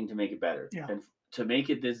done anything to make it better. Yeah. And to make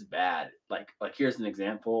it this bad, like here's an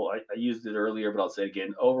example. I used it earlier, but I'll say it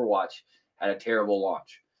again. Overwatch had a terrible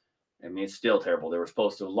launch. I mean, it's still terrible. They were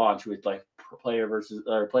supposed to launch with like player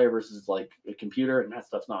versus like a computer, and that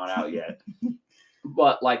stuff's not out yet.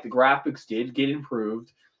 But like the graphics did get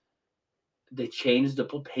improved. They changed the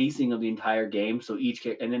pacing of the entire game, so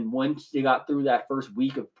and then once they got through that first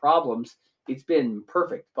week of problems, it's been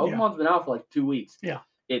perfect. Pokemon's been out for like 2 weeks. Yeah,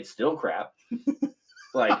 it's still crap.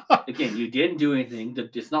 Like, again, you didn't do anything.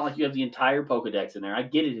 It's not like you have the entire Pokedex in there. I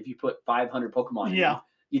get it if you put 500 Pokemon in.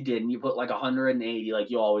 You didn't. You put like 180 like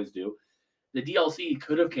you always do. The DLC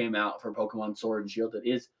could have came out for Pokemon Sword and Shield.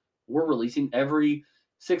 We're releasing every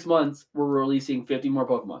 6 months. We're releasing 50 more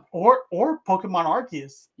Pokemon. Or Pokemon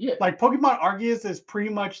Arceus. Yeah. Like, Pokemon Arceus is pretty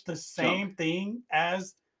much the same thing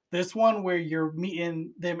as this one, where you're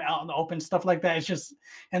meeting them out in the open, stuff like that. It's just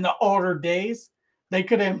in the older days. They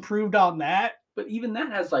could have improved on that. But even that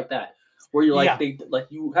has like that, where you're like,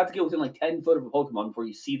 you have to get within like 10 foot of a Pokemon before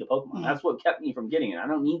you see the Pokemon. Mm-hmm. That's what kept me from getting it. I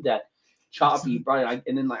don't need that choppy,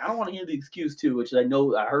 and then like, I don't want to hear the excuse too, which I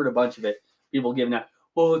know I heard a bunch of it, people giving out,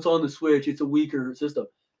 well, it's on the Switch, it's a weaker system.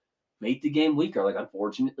 Make the game weaker. Like,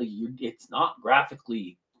 unfortunately, it's not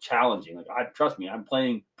graphically challenging. Like, trust me, I'm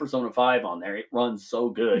playing Persona 5 on there. It runs so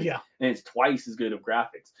good. Yeah. And it's twice as good of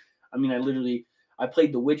graphics. I mean, I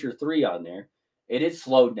played The Witcher 3 on there. It is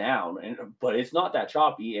slowed down, but it's not that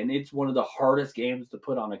choppy, and it's one of the hardest games to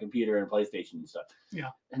put on a computer and PlayStation and stuff. Yeah.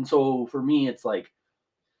 And so for me, it's like,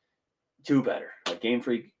 do better. Like, Game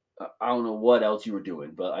Freak, I don't know what else you were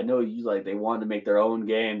doing, but I know they wanted to make their own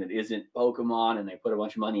game that isn't Pokemon, and they put a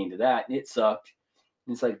bunch of money into that, and it sucked.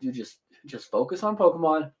 And it's like, dude, just focus on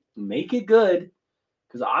Pokemon, make it good,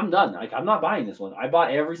 because I'm done. Like, I'm not buying this one. I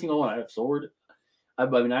bought every single one. I have Sword.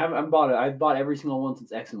 I've bought every single one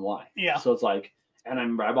since X and Y. Yeah. So it's like, and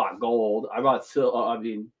I bought Gold. I bought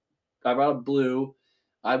I bought Blue.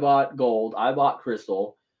 I bought Gold. I bought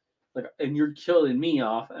Crystal. Like, and you're killing me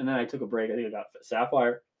off. And then I took a break. I think I got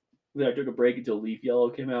Sapphire. Then I took a break until Leaf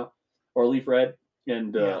Yellow came out, or Leaf Red,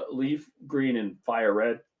 and Leaf Green and Fire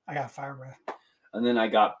Red. I got Fire Red. And then I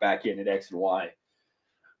got back in at X and Y.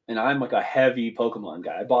 And I'm like a heavy Pokemon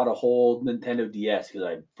guy. I bought a whole Nintendo DS because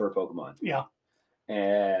I prefer Pokemon. Yeah.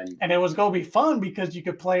 And it was going to be fun because you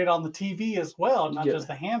could play it on the TV as well, not just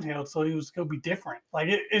the handheld. So it was going to be different. Like,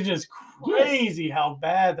 it's just crazy how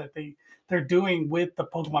bad that they're doing with the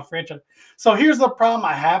Pokemon franchise. So here's the problem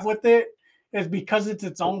I have with it, is because it's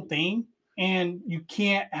its own thing, and you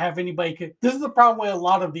can't have anybody. This is the problem with a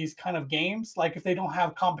lot of these kind of games. Like, if they don't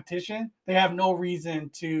have competition, they have no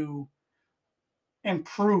reason to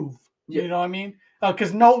improve. You know what I mean?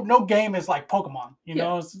 Because no game is like Pokemon. You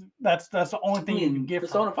know, that's the only thing you can give.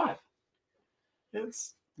 Persona 5. It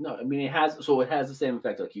has the same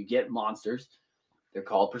effect. Like, you get monsters, they're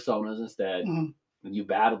called personas instead, and you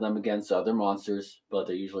battle them against other monsters, but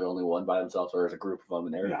they're usually only one by themselves, or as a group of them,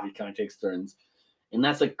 and everybody kind of takes turns. And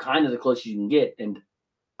that's like kind of the closest you can get. And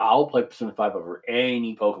I'll play Persona 5 over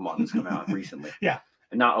any Pokemon that's come out recently. Yeah,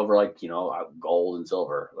 and not over like Gold and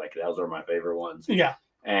Silver. Like, those are my favorite ones. Yeah.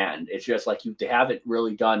 And it's just like they haven't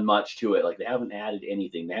really done much to it. Like, they haven't added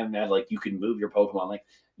anything. They haven't added, like, you can move your Pokemon. Like,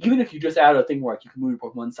 even if you just add a thing where, like, you can move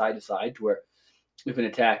your Pokemon side to side, to where if an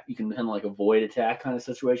attack, you can handle like a void attack kind of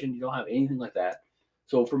situation. You don't have anything like that.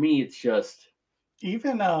 So for me, it's just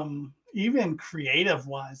even creative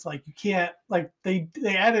wise, like, you can't, like, they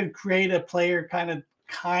added creative player kind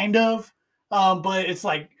of, but it's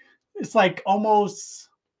like almost.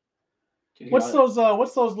 What's those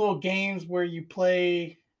little games where you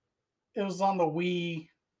play? It was on the Wii.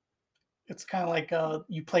 It's kind of like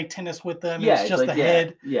you play tennis with them. Yeah, It's it's just like the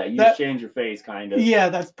head. yeah. You That exchange your face, kind of. Yeah,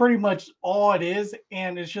 that's pretty much all it is,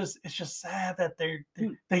 and it's just sad that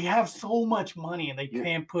Dude, they have so much money and they You're-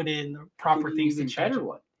 can't put in the I'll proper give you things to even change better it.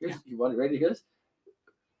 one. Yeah. You want ready to hear this?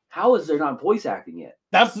 How is there not voice acting yet?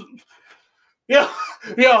 That's yeah,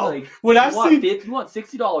 yo. Like when I see you want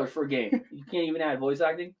 $60 for a game, you can't even add voice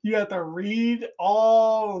acting. you have to read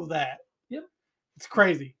all of that. Yep. It's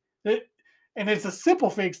crazy. And it's a simple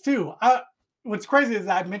fix too. What's crazy is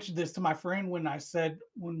I mentioned this to my friend when I said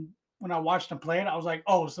when I watched him play it, I was like,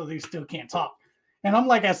 oh, so they still can't talk. And I'm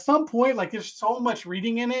like, at some point, like there's so much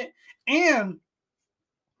reading in it, and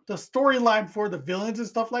the storyline for the villains and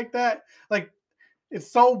stuff like that, like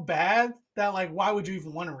it's so bad that like why would you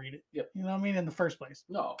even want to read it? Yep. You know what I mean? In the first place.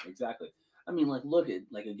 No, exactly. I mean, like look at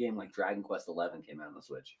like a game like Dragon Quest XI came out on the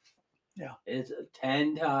Switch. Yeah. It's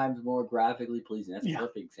 10 times more graphically pleasing. That's a Yeah.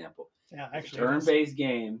 perfect example. Yeah, It's a actually. turn-based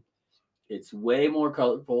game. It's way more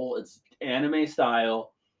colorful. It's anime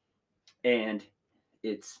style, and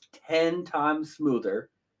it's 10 times smoother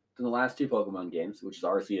than the last two Pokemon games, which is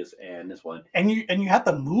Arceus and this one. And you have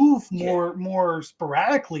to move Yeah. more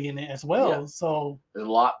sporadically in it as well. Yeah. So There's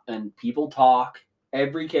a lot, and people talk.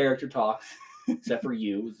 Every character talks, except for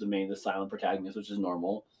you, who's the silent protagonist, which is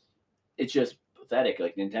normal. It's just pathetic.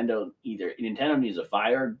 Like Nintendo needs a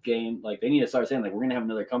fire game. Like they need to start saying like we're gonna have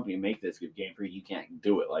another company make this good game for you. You can't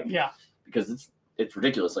do it. Like yeah, because it's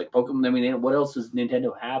ridiculous. Like Pokemon. I mean, what else does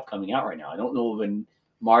Nintendo have coming out right now? I don't know of a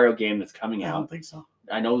Mario game that's coming I out. don't think so.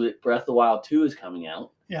 I know that Breath of the Wild 2 is coming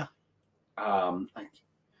out. Yeah.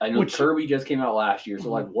 I know Kirby just came out last year. So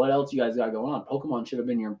like, what else you guys got going on? Pokemon should have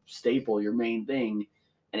been your staple, your main thing,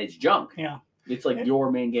 and it's junk. Yeah. It's like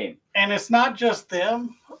your main game. And it's not just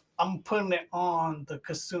them. I'm putting it on the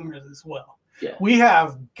consumers as well. Yeah. We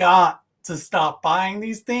have got to stop buying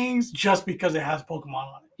these things just because it has Pokemon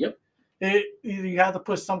on it. Yep. You have to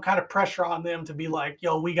put some kind of pressure on them to be like,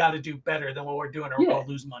 yo, we got to do better than what we're doing or we'll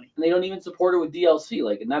lose money. And they don't even support it with DLC.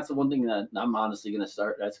 Like, and that's the one thing that I'm honestly going to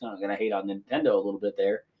start. That's kind of going to hate on Nintendo a little bit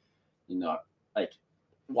there. You know, like,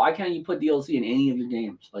 why can't you put DLC in any of your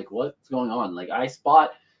games? Like, what's going on? Like, I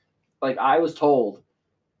was told,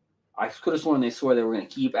 I could have sworn they swore they were going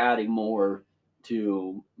to keep adding more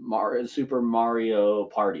to Super Mario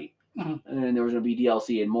Party. Mm-hmm. And then there was going to be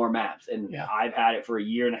DLC and more maps. And I've had it for a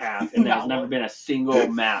year and a half, and there's never been a single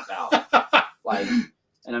map out. Like,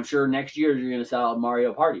 and I'm sure next year you're going to sell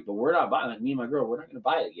Mario Party, but we're not buying. Like me and my girl, we're not going to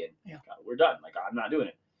buy it again. Yeah, we're done. Like I'm not doing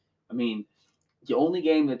it. I mean, the only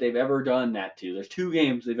game that they've ever done that to, there's two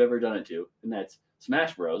games they've ever done it to, and that's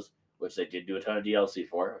Smash Bros, which they did do a ton of DLC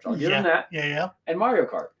for, which I'll give them that. Yeah. And Mario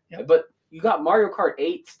Kart. Yep. But you got Mario Kart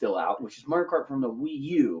 8 still out, which is Mario Kart from the Wii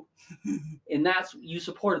U. And you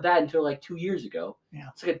supported that until like 2 years ago. Yeah.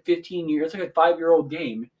 It's like a 15 year, it's like a 5-year-old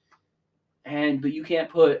game. But you can't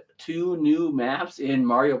put 2 new maps in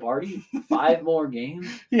Mario Party, 5 more games.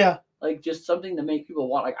 Yeah. Like just something to make people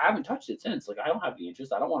want. Like I haven't touched it since. Like I don't have the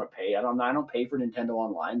interest. I don't want to pay. I don't pay for Nintendo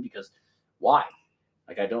Online because why?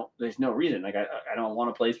 Like I don't. There's no reason. Like I don't want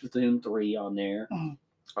to play Splatoon 3 on there. Mm.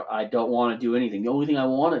 I don't want to do anything. The only thing I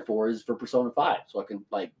want it for is for Persona 5, so I can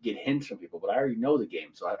like get hints from people. But I already know the game,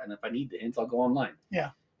 and if I need the hints, I'll go online.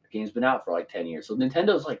 Yeah, the game's been out for like 10 years. So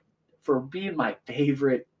Nintendo's like, for being my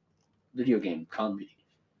favorite video game company,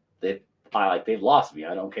 they've lost me.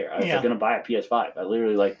 I don't care. I was gonna buy a PS5. I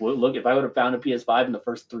literally look, if I would have found a PS5 in the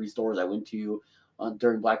first 3 stores I went to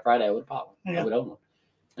during Black Friday, I would have bought one. I would own one,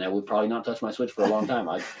 and I would probably not touch my Switch for a long time.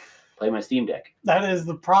 I'd play my Steam Deck. That is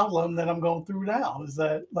the problem that I'm going through now. Is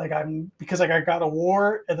that because I got a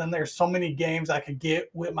War, and then there's so many games I could get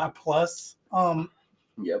with my Plus.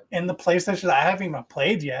 Yep. In the PlayStation I haven't even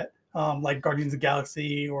played yet. Like Guardians of the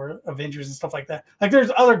Galaxy or Avengers and stuff like that. Like there's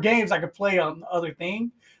other games I could play on the other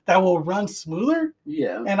thing that will run smoother.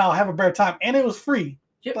 Yeah. And I'll have a better time. And it was free.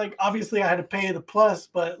 Yep. Like obviously I had to pay the Plus,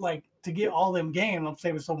 but like to get all them games, I'm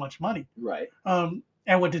saving so much money. Right. And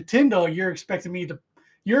with Nintendo,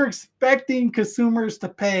 you're expecting consumers to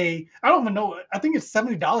pay, I don't even know, I think it's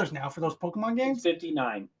 $70 now for those Pokemon games. It's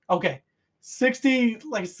 $59. Okay.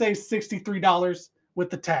 $63 with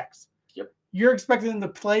the tax. Yep. You're expecting them to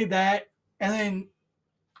play that, and then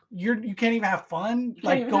you can't even have fun,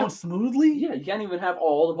 going smoothly. Yeah, you can't even have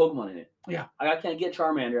all the Pokemon in it. Yeah. I can't get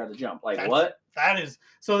Charmander at the jump. Like what? That's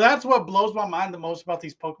what blows my mind the most about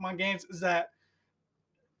these Pokemon games is that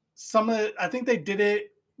I think they did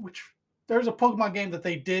it, there's a Pokemon game that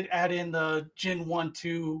they did add in the Gen 1,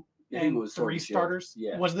 2, and 3 starters.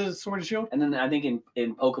 Yeah. Was this Sword and Shield? And then I think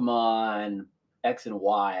in Pokemon X and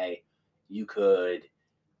Y, you could,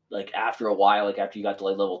 after a while, after you got to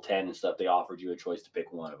level 10 and stuff, they offered you a choice to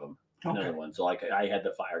pick one of them. another one. So like I had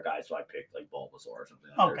the fire guy, so I picked like Bulbasaur or something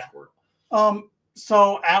like that. Squirtle.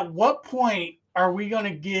 So at what point are we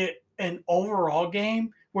gonna get an overall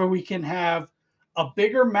game where we can have a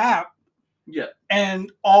bigger map? Yeah.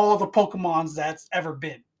 And all of the Pokemons that's ever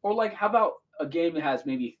been. Or like, how about a game that has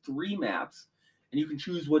maybe 3 maps, and you can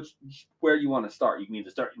choose where you want to start. You can either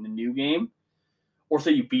start in the new game, or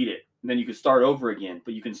say you beat it, and then you can start over again.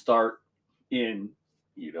 But you can start in,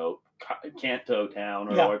 Kanto Town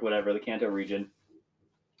or like whatever, the Kanto region,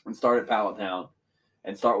 and start at Pallet Town,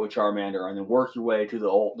 and start with Charmander, and then work your way to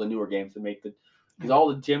the newer games to make because all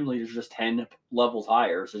the gym leaders are just 10 levels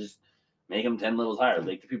higher. So just make them 10 levels higher.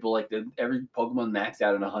 Make the people every Pokemon max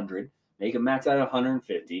out at 100. Make them max out at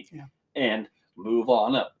 150, and move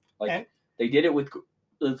on up. They did it with.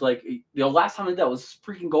 It's like the last time I did that was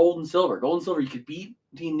freaking Gold and Silver. Gold and Silver, you could beat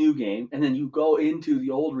the new game, and then you go into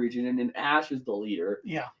the old region, and then Ash is the leader.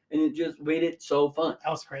 Yeah, and it just made it so fun.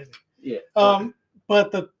 That was crazy. Yeah.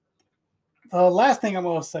 But the last thing I'm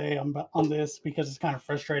going to say on this, because it's kind of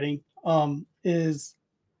frustrating, is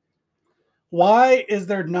why is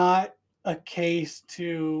there not a case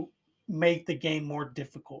to make the game more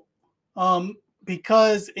difficult?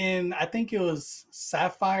 Because I think it was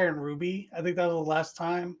Sapphire and Ruby. I think that was the last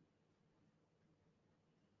time.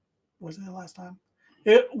 Was it the last time?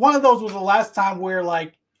 One of those was the last time where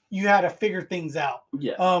like you had to figure things out.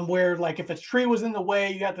 Yeah. Where like if a tree was in the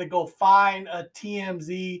way, you had to go find a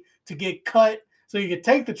TMZ to get cut so you could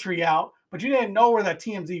take the tree out, but you didn't know where that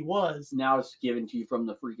TMZ was. Now it's given to you from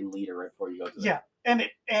the freaking leader right before you go to the... Yeah.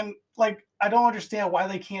 And like I don't understand why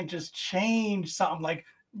they can't just change something, like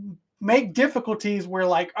make difficulties where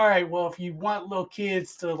like, all right, well, if you want little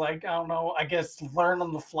kids to like, I don't know, I guess learn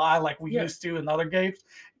on the fly like we used to in other games,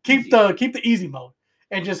 keep the easy mode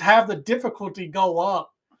and just have the difficulty go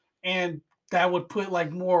up, and that would put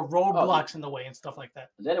like more roadblocks in the way and stuff like that.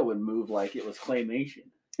 Then it would move like it was claymation.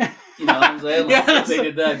 You know what I'm saying? Like, they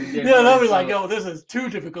did that. They'll be like, "Oh, this is too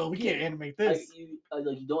difficult. We can't animate this." You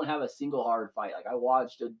don't have a single hard fight. Like I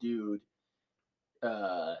watched a dude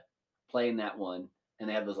playing that one, and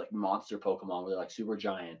they have those like monster Pokemon where they're like super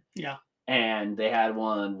giant. Yeah. And they had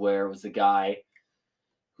one where it was the guy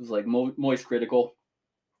who's like Moist Critical.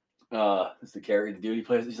 It's the character, the dude he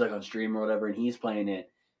plays. He's like on stream or whatever, and he's playing it,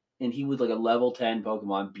 and he was like a level 10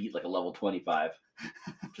 Pokemon beat like a level 25.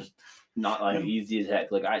 Just not like easy as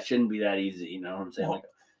heck. Like I shouldn't be that easy, you know what I'm saying? Like,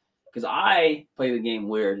 because I play the game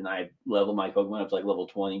weird, and I level my Pokemon up to like level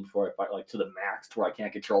 20 before I fight like to the max to where I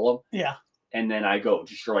can't control them. Yeah. And then I go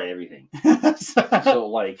destroy everything. So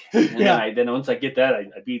like, then once I get that, I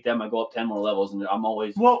beat them. I go up 10 more levels, and I'm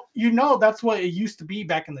always that's what it used to be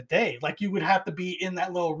back in the day. Like you would have to be in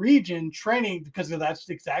that little region training, because that's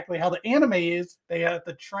exactly how the anime is. They have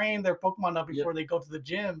to train their Pokemon up before they go to the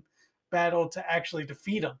gym battle to actually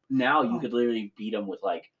defeat them. Now you could literally beat them with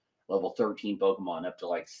like level 13 Pokemon up to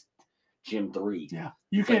like Gym 3. Yeah,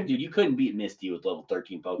 you couldn't beat Misty with level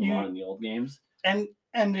 13 Pokemon in the old games.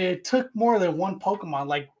 And it took more than one Pokemon.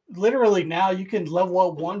 Like literally now you can level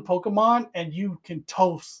up one Pokemon and you can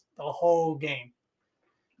toast the whole game.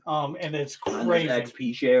 And it's crazy. And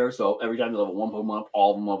XP share, so every time you level one Pokemon up,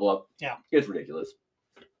 all of them level up. Yeah. It's ridiculous.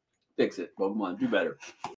 Fix it, Pokemon. Do better.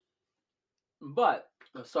 But,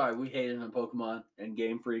 sorry, we hated on Pokemon and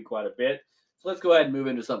Game Freak quite a bit. So let's go ahead and move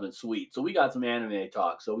into something sweet. So we got some anime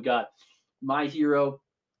talk. So we got My Hero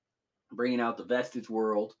bringing out the Vestige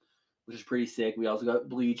World, which is pretty sick. We also got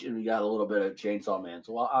Bleach, and we got a little bit of Chainsaw Man.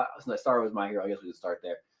 So since I started with My Hero, I guess we can start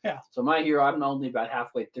there. Yeah. So My Hero, I'm only about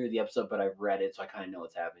halfway through the episode, but I've read it, so I kind of know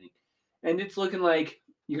what's happening. And it's looking like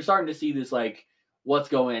you're starting to see this, like, what's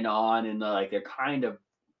going on, and like you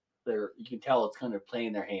can tell it's kind of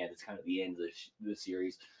playing their hand. It's kind of the end of the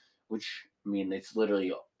series, which, I mean, it's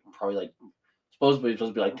literally probably like supposed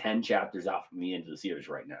to be like 10 chapters out from the end of the series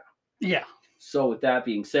right now. Yeah. So with that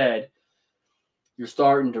being said, you're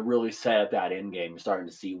starting to really set up that end game. You're starting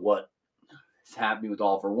to see what is happening with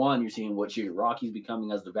All for One. You're seeing what Shigaraki's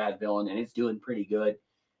becoming as the bad villain, and it's doing pretty good.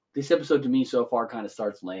 This episode to me so far kind of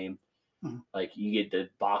starts lame. Mm-hmm. Like you get the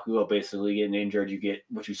Bakugo basically getting injured. You get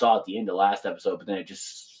what you saw at the end of last episode, but then it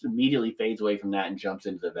just immediately fades away from that and jumps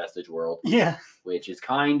into the Vestige World. Yeah. Which is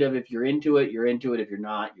kind of, if you're into it, you're into it. If you're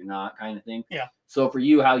not kind of thing. Yeah. So for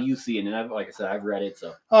you, how you see it, and like I said, I've read it,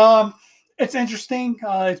 so. It's interesting.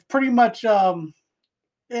 It's pretty much,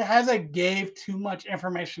 it hasn't gave too much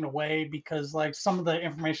information away, because like some of the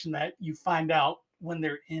information that you find out when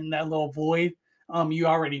they're in that little void, you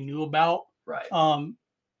already knew about. Right.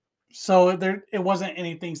 So it wasn't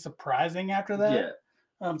anything surprising after that.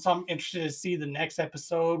 Yeah. So I'm interested to see the next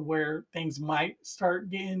episode where things might start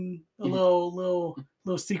getting a little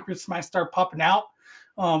secrets might start popping out.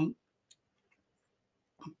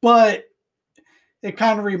 but it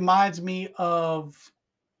kind of reminds me of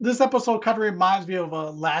this episode. Kind of reminds me of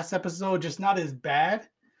a last episode, just not as bad.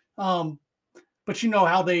 Um, but you know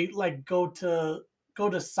how they like go to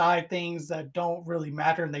side things that don't really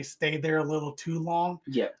matter and they stay there a little too long.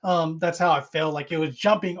 Yeah. That's how I felt. Like it was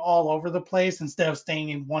jumping all over the place instead of staying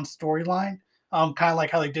in one storyline. Kind of like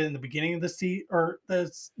how they did in the beginning of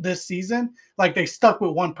this season. Like they stuck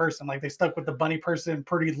with one person, like they stuck with the bunny person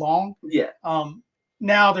pretty long. Yeah.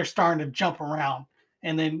 Now they're starting to jump around,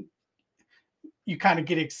 and then you kind of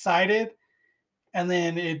get excited, and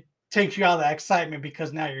then it takes you out of that excitement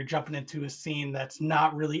because now you're jumping into a scene that's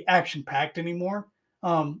not really action packed anymore,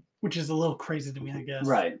 which is a little crazy to me, I guess.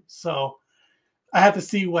 Right. So I have to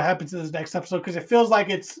see what happens in this next episode because it feels like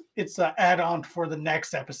it's an add-on for the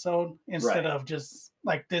next episode instead of just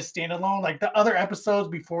like this standalone. Like the other episodes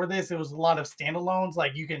before this, it was a lot of standalones.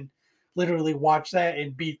 Like you can literally watch that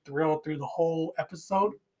and be thrilled through the whole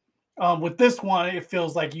episode. With this one, it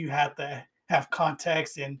feels like you have to have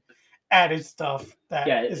context and added stuff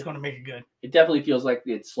that is going to make it good. It definitely feels like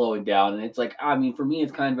it's slowing down, and it's like, I mean, for me,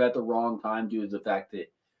 it's kind of at the wrong time due to the fact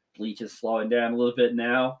that Bleach is slowing down a little bit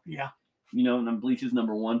now. Yeah. You know, and Bleach is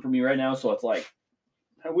number one for me right now, so it's like,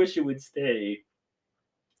 I wish it would stay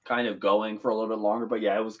kind of going for a little bit longer, but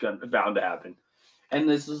yeah, it was bound to happen. And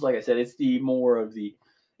this is, like I said, it's the more of the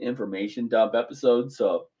information dump episode,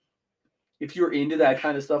 so if you're into that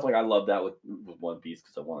kind of stuff, like I love that with One Piece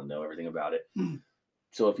because I want to know everything about it.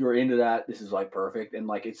 So if you're into that, this is like perfect, and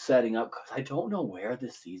like it's setting up because I don't know where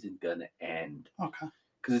this season's gonna end. Okay.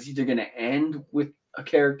 Because it's either gonna end with a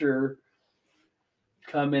character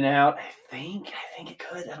coming out. I think it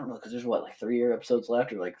could. I don't know because there's like 3 episodes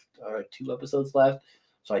left or 2 episodes left.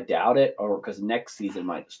 So I doubt it. Or because next season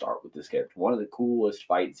might start with this character. One of the coolest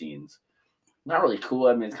fight scenes. Not really cool.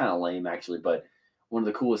 I mean, it's kind of lame actually, but one of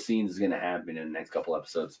the coolest scenes is going to happen in the next couple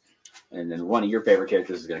episodes. And then one of your favorite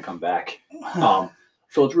characters is going to come back.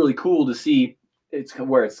 So it's really cool to see it's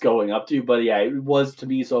where it's going up to. But yeah, it was to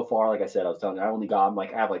me so far. Like I said, I was telling you, I only got I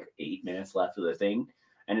have 8 minutes left of the thing,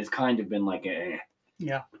 and it's kind of been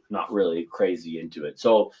not really crazy into it.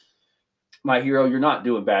 So My Hero, you're not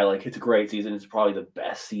doing bad. Like it's a great season. It's probably the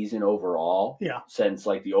best season overall. Yeah. Since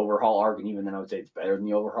the overhaul arc, and even then I would say it's better than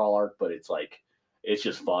the overhaul arc. But it's it's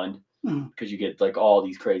just fun because you get all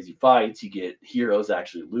these crazy fights. You get heroes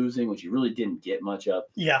actually losing, which you really didn't get much of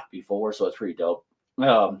before. So it's pretty dope.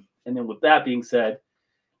 And then with that being said,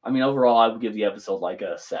 I mean, overall, I would give the episode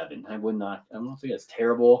a 7. I don't think it's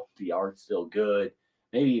terrible. The art's still good.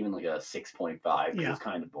 Maybe even a 6.5 because it's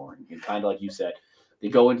kind of boring. And kind of like you said, they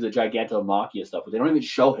go into the Gigantomachia stuff, but they don't even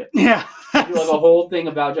show him. Yeah. They do a whole thing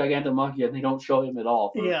about Gigantomachia, and they don't show him at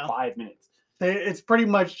all for 5 minutes. It's pretty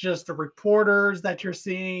much just the reporters that you're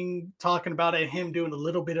seeing talking about it, him doing a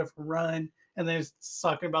little bit of a run, and then it's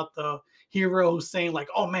talking about the hero saying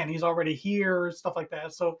oh man, he's already here, stuff like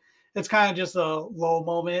that. So it's kind of just a low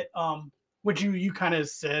moment, which you kind of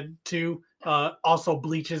said too. Also,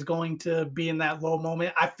 Bleach is going to be in that low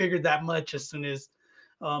moment. I figured that much as soon as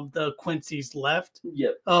the Quincy's left.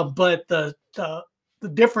 Yep. But the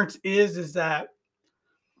difference is that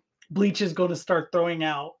Bleach is going to start throwing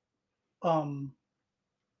out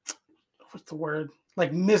what's the word?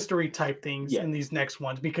 Mystery type things in these next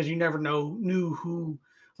ones because you never knew who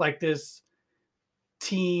this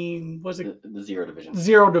team was it the Zero Division.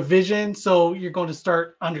 Zero Division. So you're going to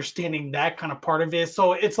start understanding that kind of part of it.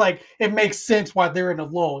 So it's it makes sense why they're in a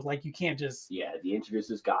low. You can't just they introduced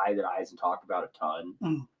this guy that Eisen talked about a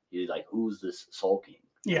ton. He's who's this Soul King?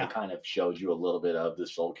 Yeah. It kind of shows you a little bit of the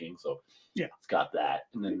Soul King. So it's got that.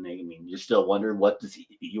 And then you're still wondering what this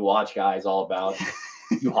you watch guy is all about.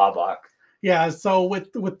 You Havok. Yeah, so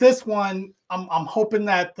with this one, I'm hoping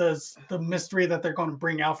that the mystery that they're going to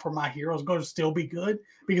bring out for My Hero is going to still be good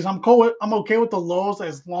because I'm okay with the lows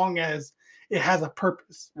as long as it has a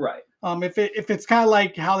purpose. Right. If it's kind of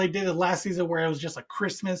like how they did it last season where it was just a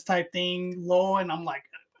Christmas type thing low, and I'm like,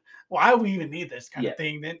 why do we even need this kind of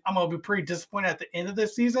thing? Then I'm gonna be pretty disappointed at the end of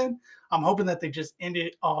this season. I'm hoping that they just end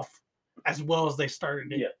it off as well as they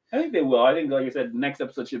started it. Yeah, I think they will. I think, like I said, the next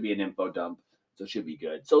episode should be an info dump. So it should be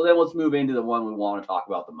good. So then let's move into the one we want to talk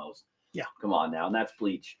about the most. Yeah. Come on now. And that's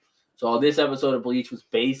Bleach. So this episode of Bleach was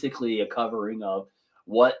basically a covering of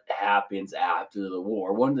what happens after the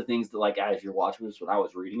war. One of the things that, as you're watching this, when I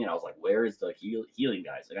was reading it, I was like, where is the healing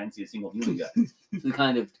guys? I didn't see a single healing guy. To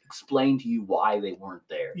kind of explain to you why they weren't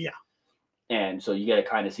there. Yeah. And so you got to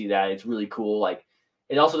kind of see that. It's really cool.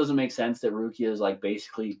 It also doesn't make sense that Rukia is,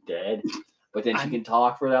 basically dead. But then she can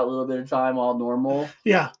talk for that little bit of time all normal.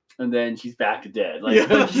 Yeah. And then she's back to dead.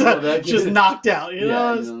 Just knocked out. You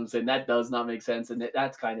know what I'm saying? That does not make sense. And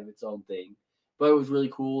that's kind of its own thing. But it was really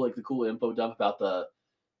cool, like the cool info dump about the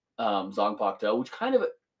Zanpakuto, which kind of.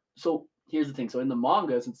 So here's the thing. So in the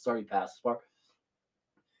manga, since it's already past this far,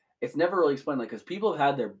 it's never really explained, like, because people have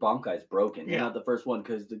had their bankais broken. You're not the first one,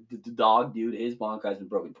 because the dog dude, his bankai's been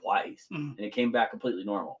broken twice, and it came back completely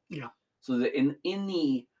normal. Yeah. So in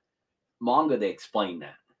the manga, they explain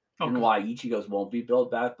that. And why Ichigo's won't be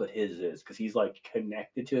built back, but his is, because he's like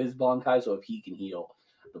connected to his Bankai, so if he can heal,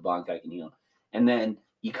 the Bankai can heal. And then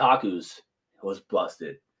Ikaku's was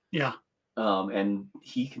busted. Yeah. And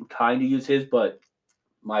he can kind of use his, but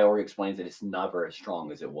Mayori explains that it's never as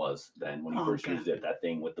strong as it was then when he first used it, that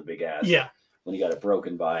thing with the big ass. Yeah. When he got it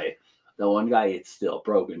broken by the one guy, it's still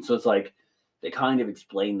broken. So it's like, they kind of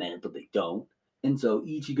explain that, but they don't. And so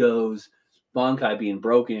Ichigo's Bankai being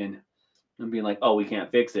broken and being like, oh, we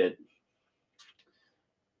can't fix it.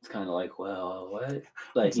 It's kind of like, well, what?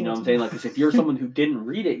 Like, you know what I'm saying? Like, because if you're someone who didn't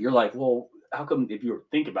read it, you're like, well, how come, if you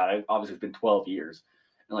think about it, obviously it's been 12 years.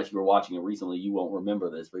 Unless you were watching it recently, you won't remember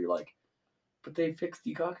this, but you're like, but they fixed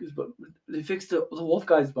Ikaku's, but they fixed the wolf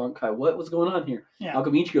guy's Bankai. What was going on here? Yeah. How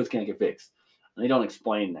come Ichigo's can't get fixed? And they don't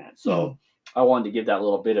explain that. So I wanted to give that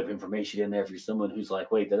little bit of information in there for someone who's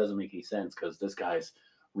like, wait, that doesn't make any sense because this guy's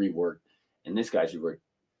reworked and this guy's reworked.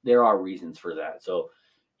 There are reasons for that. So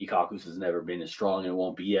Ikaku's has never been as strong and it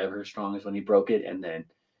won't be ever as strong as when he broke it. And then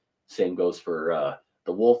same goes for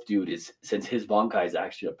the wolf dude. Is since his Bankai is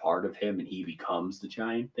actually a part of him and he becomes the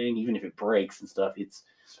giant thing, even if it breaks and stuff,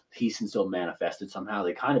 he's still manifested somehow.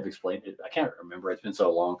 They kind of explained it. I can't remember. It's been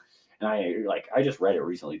so long. And I just read it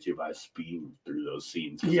recently too, but I was speeding through those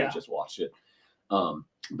scenes because I just watched it.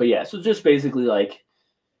 But yeah, so just basically like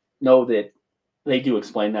know that they do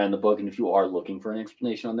explain that in the book, and if you are looking for an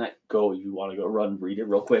explanation on that, you want to go run and read it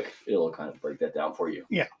real quick. It'll kind of break that down for you.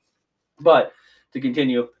 Yeah. But to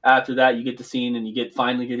continue, after that, you get the scene and you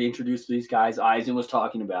finally get introduced to these guys Aizen was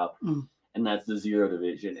talking about, and that's the Zero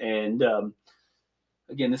Division. And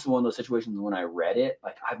again, this is one of those situations when I read it,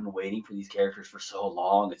 like I've been waiting for these characters for so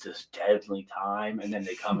long. It's this deadly time, and then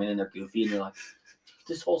they come in and they're goofy, and you're like,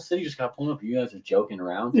 this whole city just got blown up. You guys are joking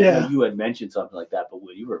around. Yeah. You had mentioned something like that, but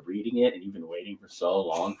when you were reading it and you've been waiting for so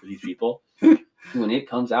long for these people, when it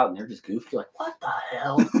comes out and they're just goofy, you're like, what the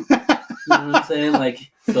hell? You know what I'm saying?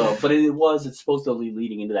 Like, so, but it's supposed to be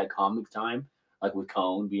leading into that comic time, like with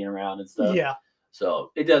Cone being around and stuff. Yeah.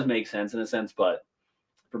 So it does make sense in a sense, but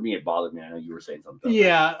for me, it bothered me. I know you were saying something.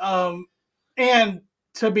 Yeah. And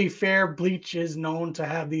to be fair, Bleach is known to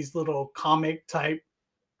have these little comic type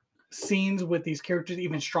scenes with these characters,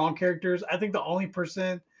 even strong characters. I think the only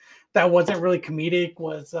person that wasn't really comedic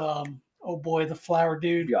was the flower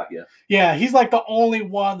dude. Yeah, he's like the only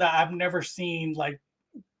one that I've never seen like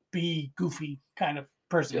be goofy kind of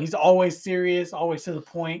person. He's always serious, always to the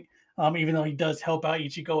point, even though he does help out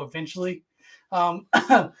Ichigo eventually.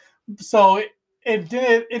 So it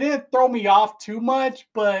didn't throw me off too much,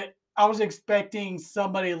 but I was expecting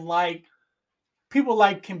somebody like people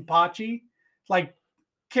like Kenpachi, like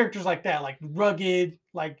characters like that, like rugged,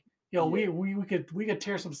 like we could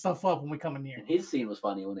tear some stuff up when we come in here. And his scene was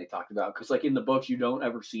funny when they talked about, because like in the books you don't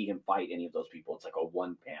ever see him fight any of those people. It's like a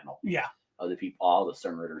one panel. Yeah. Of the people, all the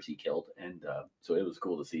Stern Ritters he killed, and so it was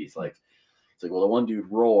cool to see. It's like, well, the one dude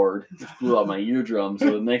roared, just blew out my eardrum, so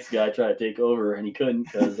the next guy tried to take over, and he couldn't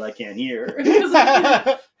because I can't hear.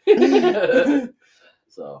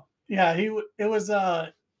 So yeah, it was.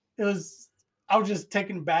 I was just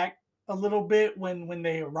taken back a little bit when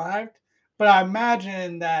they arrived, but I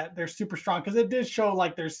imagine that they're super strong because it did show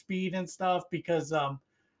like their speed and stuff. Because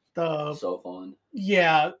so fun.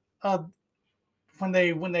 Yeah, when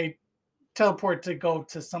they teleport to go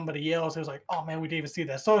to somebody else, it was like, oh man, we didn't even see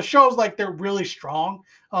that. So it shows like they're really strong.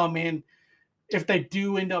 And if they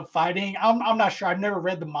do end up fighting, I'm not sure. I've never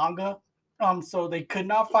read the manga, so they could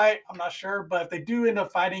not fight. I'm not sure, but if they do end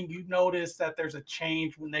up fighting, you notice that there's a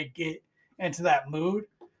change when they get into that mood.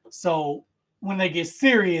 So when they get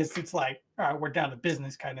serious, it's like, all right, we're down to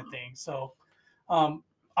business kind of thing. So I'm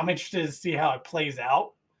interested to see how it plays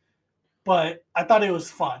out. But I thought it was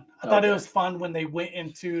fun. I thought it was fun when they went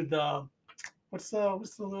into the what's the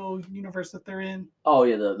little universe that they're in? Oh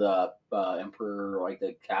yeah, the Emperor, like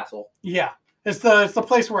the castle. Yeah, it's the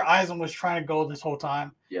place where Aizen was trying to go this whole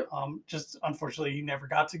time. Yep. Just unfortunately, he never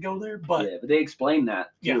got to go there. But yeah, but they explained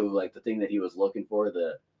that too, like the thing that he was looking for,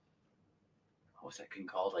 what was that thing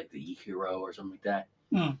called, like the hero or something like that.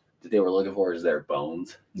 That they were looking for is their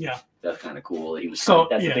bones. Yeah, that's kind of cool. He was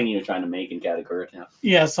the thing he was trying to make in Katakura now.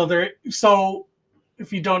 Yeah, so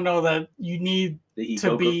if you don't know that, you need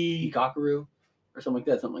to be Hikaru or something like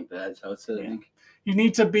that. Something like that. That's how it said. I think you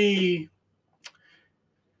need to be.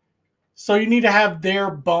 So you need to have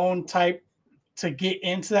their bone type to get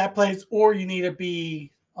into that place, or you need to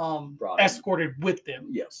be Brought in. escorted with them.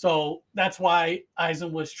 Yeah. So that's why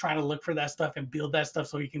Eisen was trying to look for that stuff and build that stuff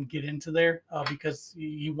so he can get into there, because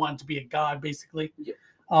he wanted to be a god, basically. Yeah.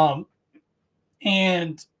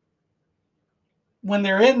 And when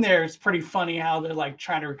they're in there, it's pretty funny how they're like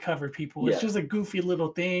trying to recover people. Yeah. It's just a goofy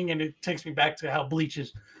little thing, and it takes me back to how Bleach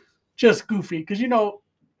is just goofy. Because, you know,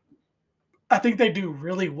 I think they do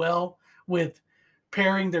really well with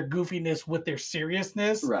pairing their goofiness with their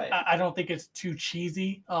seriousness. Right. I don't think it's too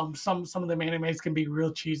cheesy. Some of the animes can be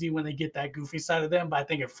real cheesy when they get that goofy side of them, but I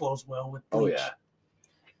think it flows well with Bleach. Oh, yeah.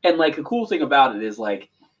 And, like, the cool thing about it is, like,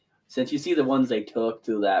 since you see the ones they took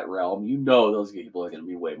to that realm, you know those people are going to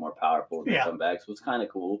be way more powerful when they come back. So it's kind of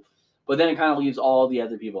cool. But then it kind of leaves all the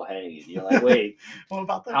other people hanging. You're like, wait, what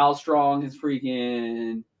about that? How strong is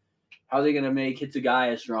freaking... How are they going to make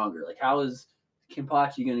Hitsugaya stronger? Like, how is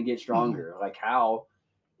Kenpachi going to get stronger? Like, how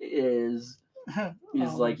is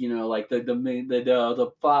like, you know, like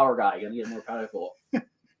the flower guy going to get more powerful?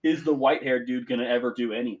 Is the white-haired dude going to ever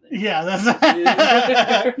do anything? Yeah, that's...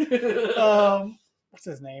 what's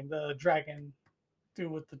his name? The dragon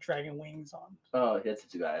dude with the dragon wings on. Oh, that's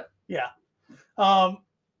Hitsugaya. Yeah.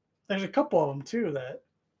 There's a couple of them, too, that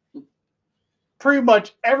pretty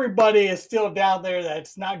much everybody is still down there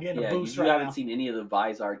that's not getting a boost right now. You haven't seen any of the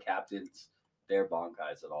Vizar captains, their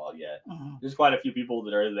Bankais at all yet. Mm-hmm. There's quite a few people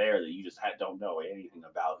that are there that you just don't know anything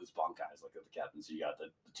about who's Bankais, like the captains. So you got the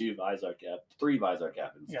three Vizar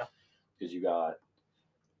captains. Yeah. Because you got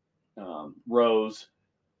Rose,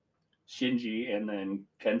 Shinji, and then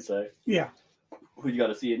Kensei. Yeah. Who you got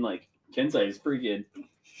to see in, like, Kensei is freaking...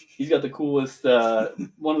 He's got the coolest,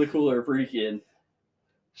 one of the cooler freaking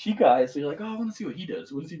Shikai, so you're like, oh, I want to see what he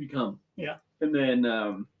does. What does he become? Yeah. And then,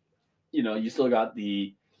 you know, you still got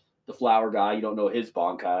the flower guy. You don't know his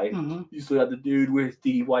Bankai. Mm-hmm. You still got the dude with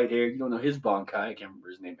the white hair. You don't know his Bankai. I can't remember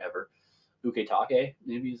his name ever. Uketake,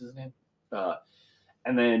 maybe is his name.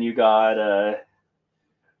 And then you got,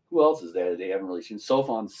 who else is there that they haven't really seen?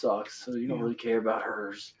 Sofon sucks, so you don't really care about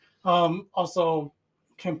hers. Also,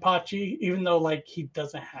 Kenpachi, even though, like, he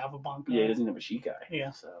doesn't have a Bankai. Yeah, he doesn't have a Shikai.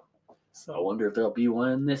 Yeah. So I wonder if there'll be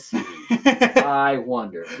one this season. I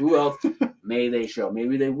wonder. Who else may they show?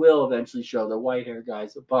 Maybe they will eventually show the white hair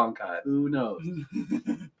guys a Bankai. Who knows?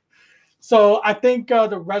 So I think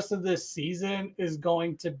the rest of this season is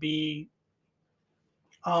going to be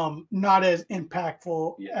not as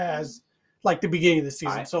impactful as like the beginning of the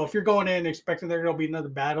season. So if you're going in expecting there's going to be another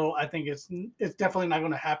battle, I think it's definitely not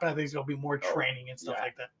going to happen. I think it's going to be more training and stuff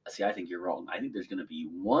like that. See, I think you're wrong. I think there's going to be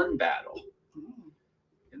one battle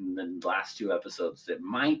in the last two episodes that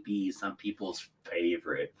might be some people's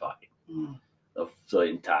favorite fight of the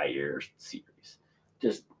entire series.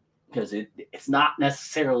 Just because it's not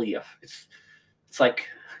necessarily I don't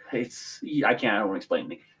want to explain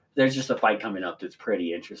anything. There's just a fight coming up that's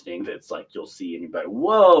pretty interesting. That's like you'll see anybody.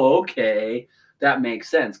 Whoa, okay, that makes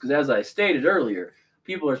sense. Because as I stated earlier,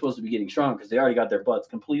 people are supposed to be getting strong because they already got their butts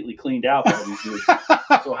completely cleaned out by these dudes.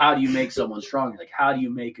 So how do you make someone stronger? Like, how do you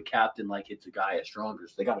make a captain like Hitsugaya stronger?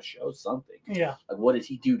 So they got to show something. Yeah. Like, what does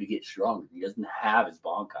he do to get stronger? He doesn't have his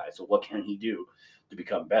Bankai, so what can he do to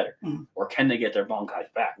become better? Or can they get their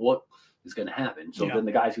Bankais back? What is going to happen? So then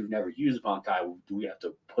the guys who've never used Bankai, do we have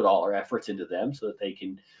to put all our efforts into them so that they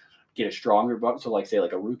can get a stronger Bankai? So, like, say,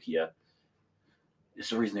 like a Rukia. Is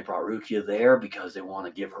the reason they brought Rukia there because they want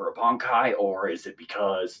to give her a Bankai, or is it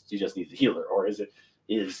because she just needs a healer, or is it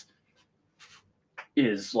is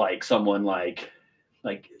like someone like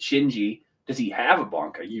Shinji? Does he have a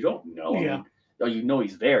Bankai? You don't know. Yeah. I mean, you know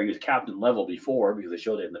he's there. He was captain level before because they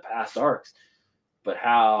showed it in the past arcs. But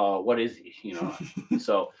what is he? You know.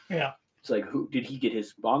 So yeah, it's like, who did he get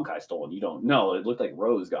his Bankai stolen? You don't know. It looked like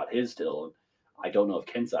Rose got his still, and I don't know if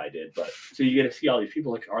Kensei did. But so you get to see all these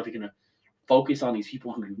people. Like, are they going to focus on these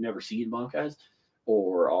people who you've never seen Bankais,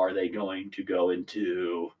 or are they going to go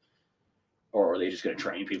into, or are they just going to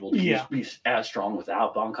train people to be as strong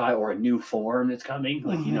without Bankai, or a new form that's coming,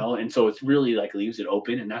 like, you know? And so it's really like leaves it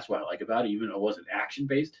open, and that's what I like about it, even though it wasn't action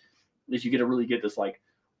based, is you get to really get this like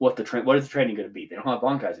what is the training going to be? They don't have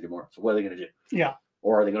Bankais anymore, so what are they going to do? Yeah.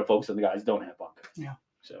 Or are they going to focus on the guys who don't have Bankai? Yeah.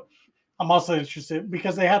 So I'm also interested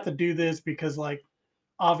because they have to do this because, like,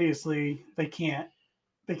 obviously they can't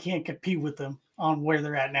compete with them on where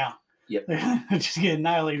they're at now. Yep. They're just get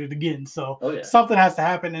annihilated again. So something has to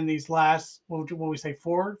happen in these last, what we say,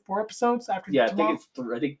 four episodes after tomorrow? I think it's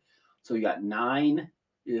three. I think so. You got 9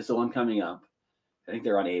 is the one coming up. I think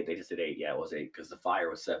they're on 8. They just did 8. Yeah, it was 8 because the fire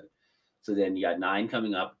was 7. So then you got 9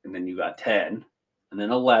 coming up, and then you got 10, and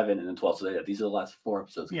then 11, and then 12. So these are the last 4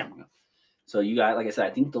 episodes coming up. So you got, like I said,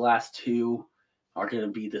 I think the last 2 are going to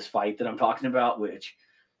be this fight that I'm talking about, which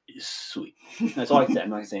is sweet. That's all I can say. I'm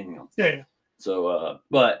not going to say anything else. Yeah. So,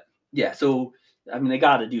 but yeah, so I mean, they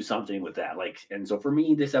got to do something with that. Like, and so for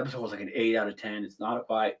me, this episode was like an 8 out of 10. It's not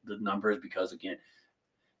quite the numbers because, again,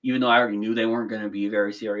 even though I already knew they weren't going to be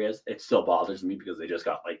very serious, it still bothers me because they just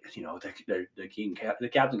got like, you know, the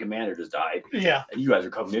captain commander just died. Yeah. And you guys are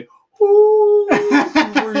coming in. Ooh,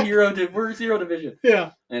 we're zero division.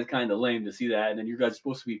 Yeah. And it's kind of lame to see that. And then you guys are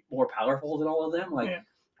supposed to be more powerful than all of them. Like, yeah.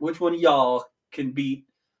 Which one of y'all can beat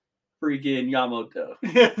freaking Yamato?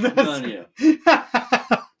 Yeah, None of you.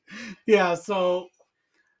 Yeah, so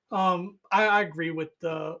I agree with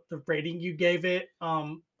the rating you gave it.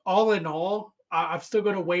 All in all, I'm still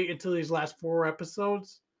going to wait until these last 4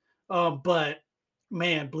 episodes. But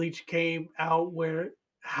man, Bleach came out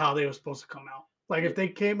how they were supposed to come out. Like if they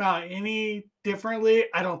came out any differently,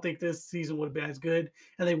 I don't think this season would have been as good,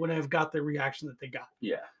 and they wouldn't have got the reaction that they got.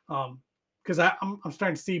 Yeah. Because I'm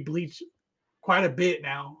starting to see Bleach quite a bit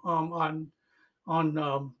now.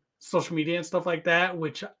 On social media and stuff like that,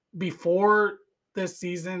 which before this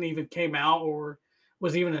season even came out or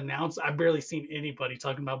was even announced, I've barely seen anybody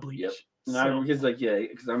talking about Bleach. Yep. And because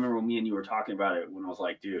I remember when me and you were talking about it when I was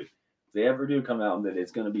like, dude, if they ever do come out and that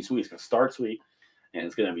it's going to be sweet, it's going to start sweet, and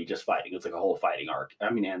it's going to be just fighting. It's like a whole fighting arc.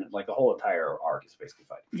 I mean, and like the whole entire arc is basically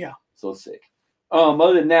fighting. Yeah. So it's sick.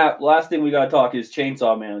 Other than that, last thing we got to talk is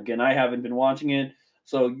Chainsaw Man. Again, I haven't been watching it.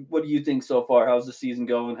 So what do you think so far? How's the season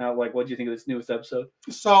going? What do you think of this newest episode?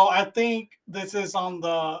 So I think this is on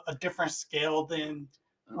a different scale than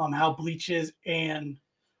how Bleach is and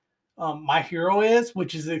My Hero is,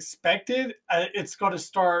 which is expected. It's going to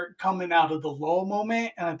start coming out of the lull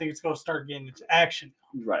moment, and I think it's going to start getting into action.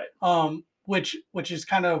 Right. Which is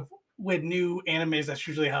kind of with new animes, that's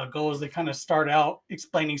usually how it goes. They kind of start out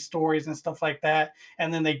explaining stories and stuff like that,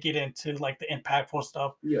 and then they get into like the impactful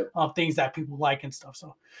stuff, things that people like and stuff.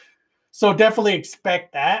 So definitely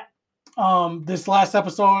expect that. This last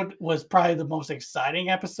episode was probably the most exciting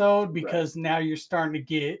episode because now you're starting to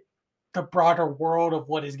get the broader world of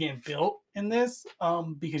what is getting built in this.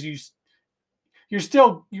 Because you're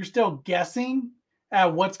still guessing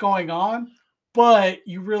at what's going on, but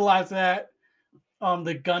you realize that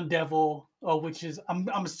the Gun Devil, which is I'm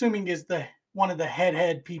assuming is one of the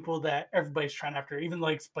head people that everybody's trying after, even though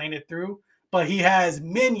they explain it through. But he has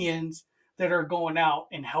minions that are going out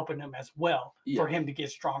and helping him as well for him to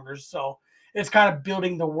get stronger. So it's kind of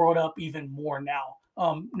building the world up even more now.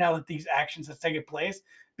 Now that these actions have taken place,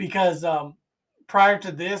 because prior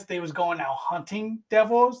to this, they was going out hunting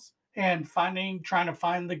devils and trying to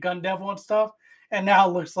find the Gun Devil and stuff. And now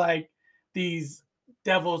it looks like these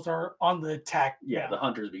devils are on the attack. Yeah, the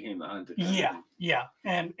hunters became the hunted. Yeah.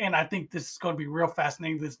 And I think this is going to be real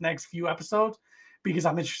fascinating this next few episodes because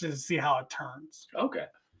I'm interested to see how it turns. Okay.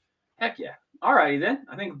 Heck yeah. All righty then.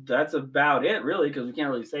 I think that's about it, really, because we can't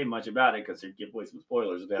really say much about it because you give away some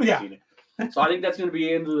spoilers if they haven't seen it. So I think that's going to be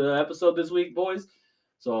the end of the episode this week, boys.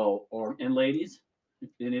 And ladies.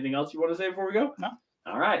 Anything else you want to say before we go? No.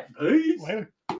 All right. Peace. Later.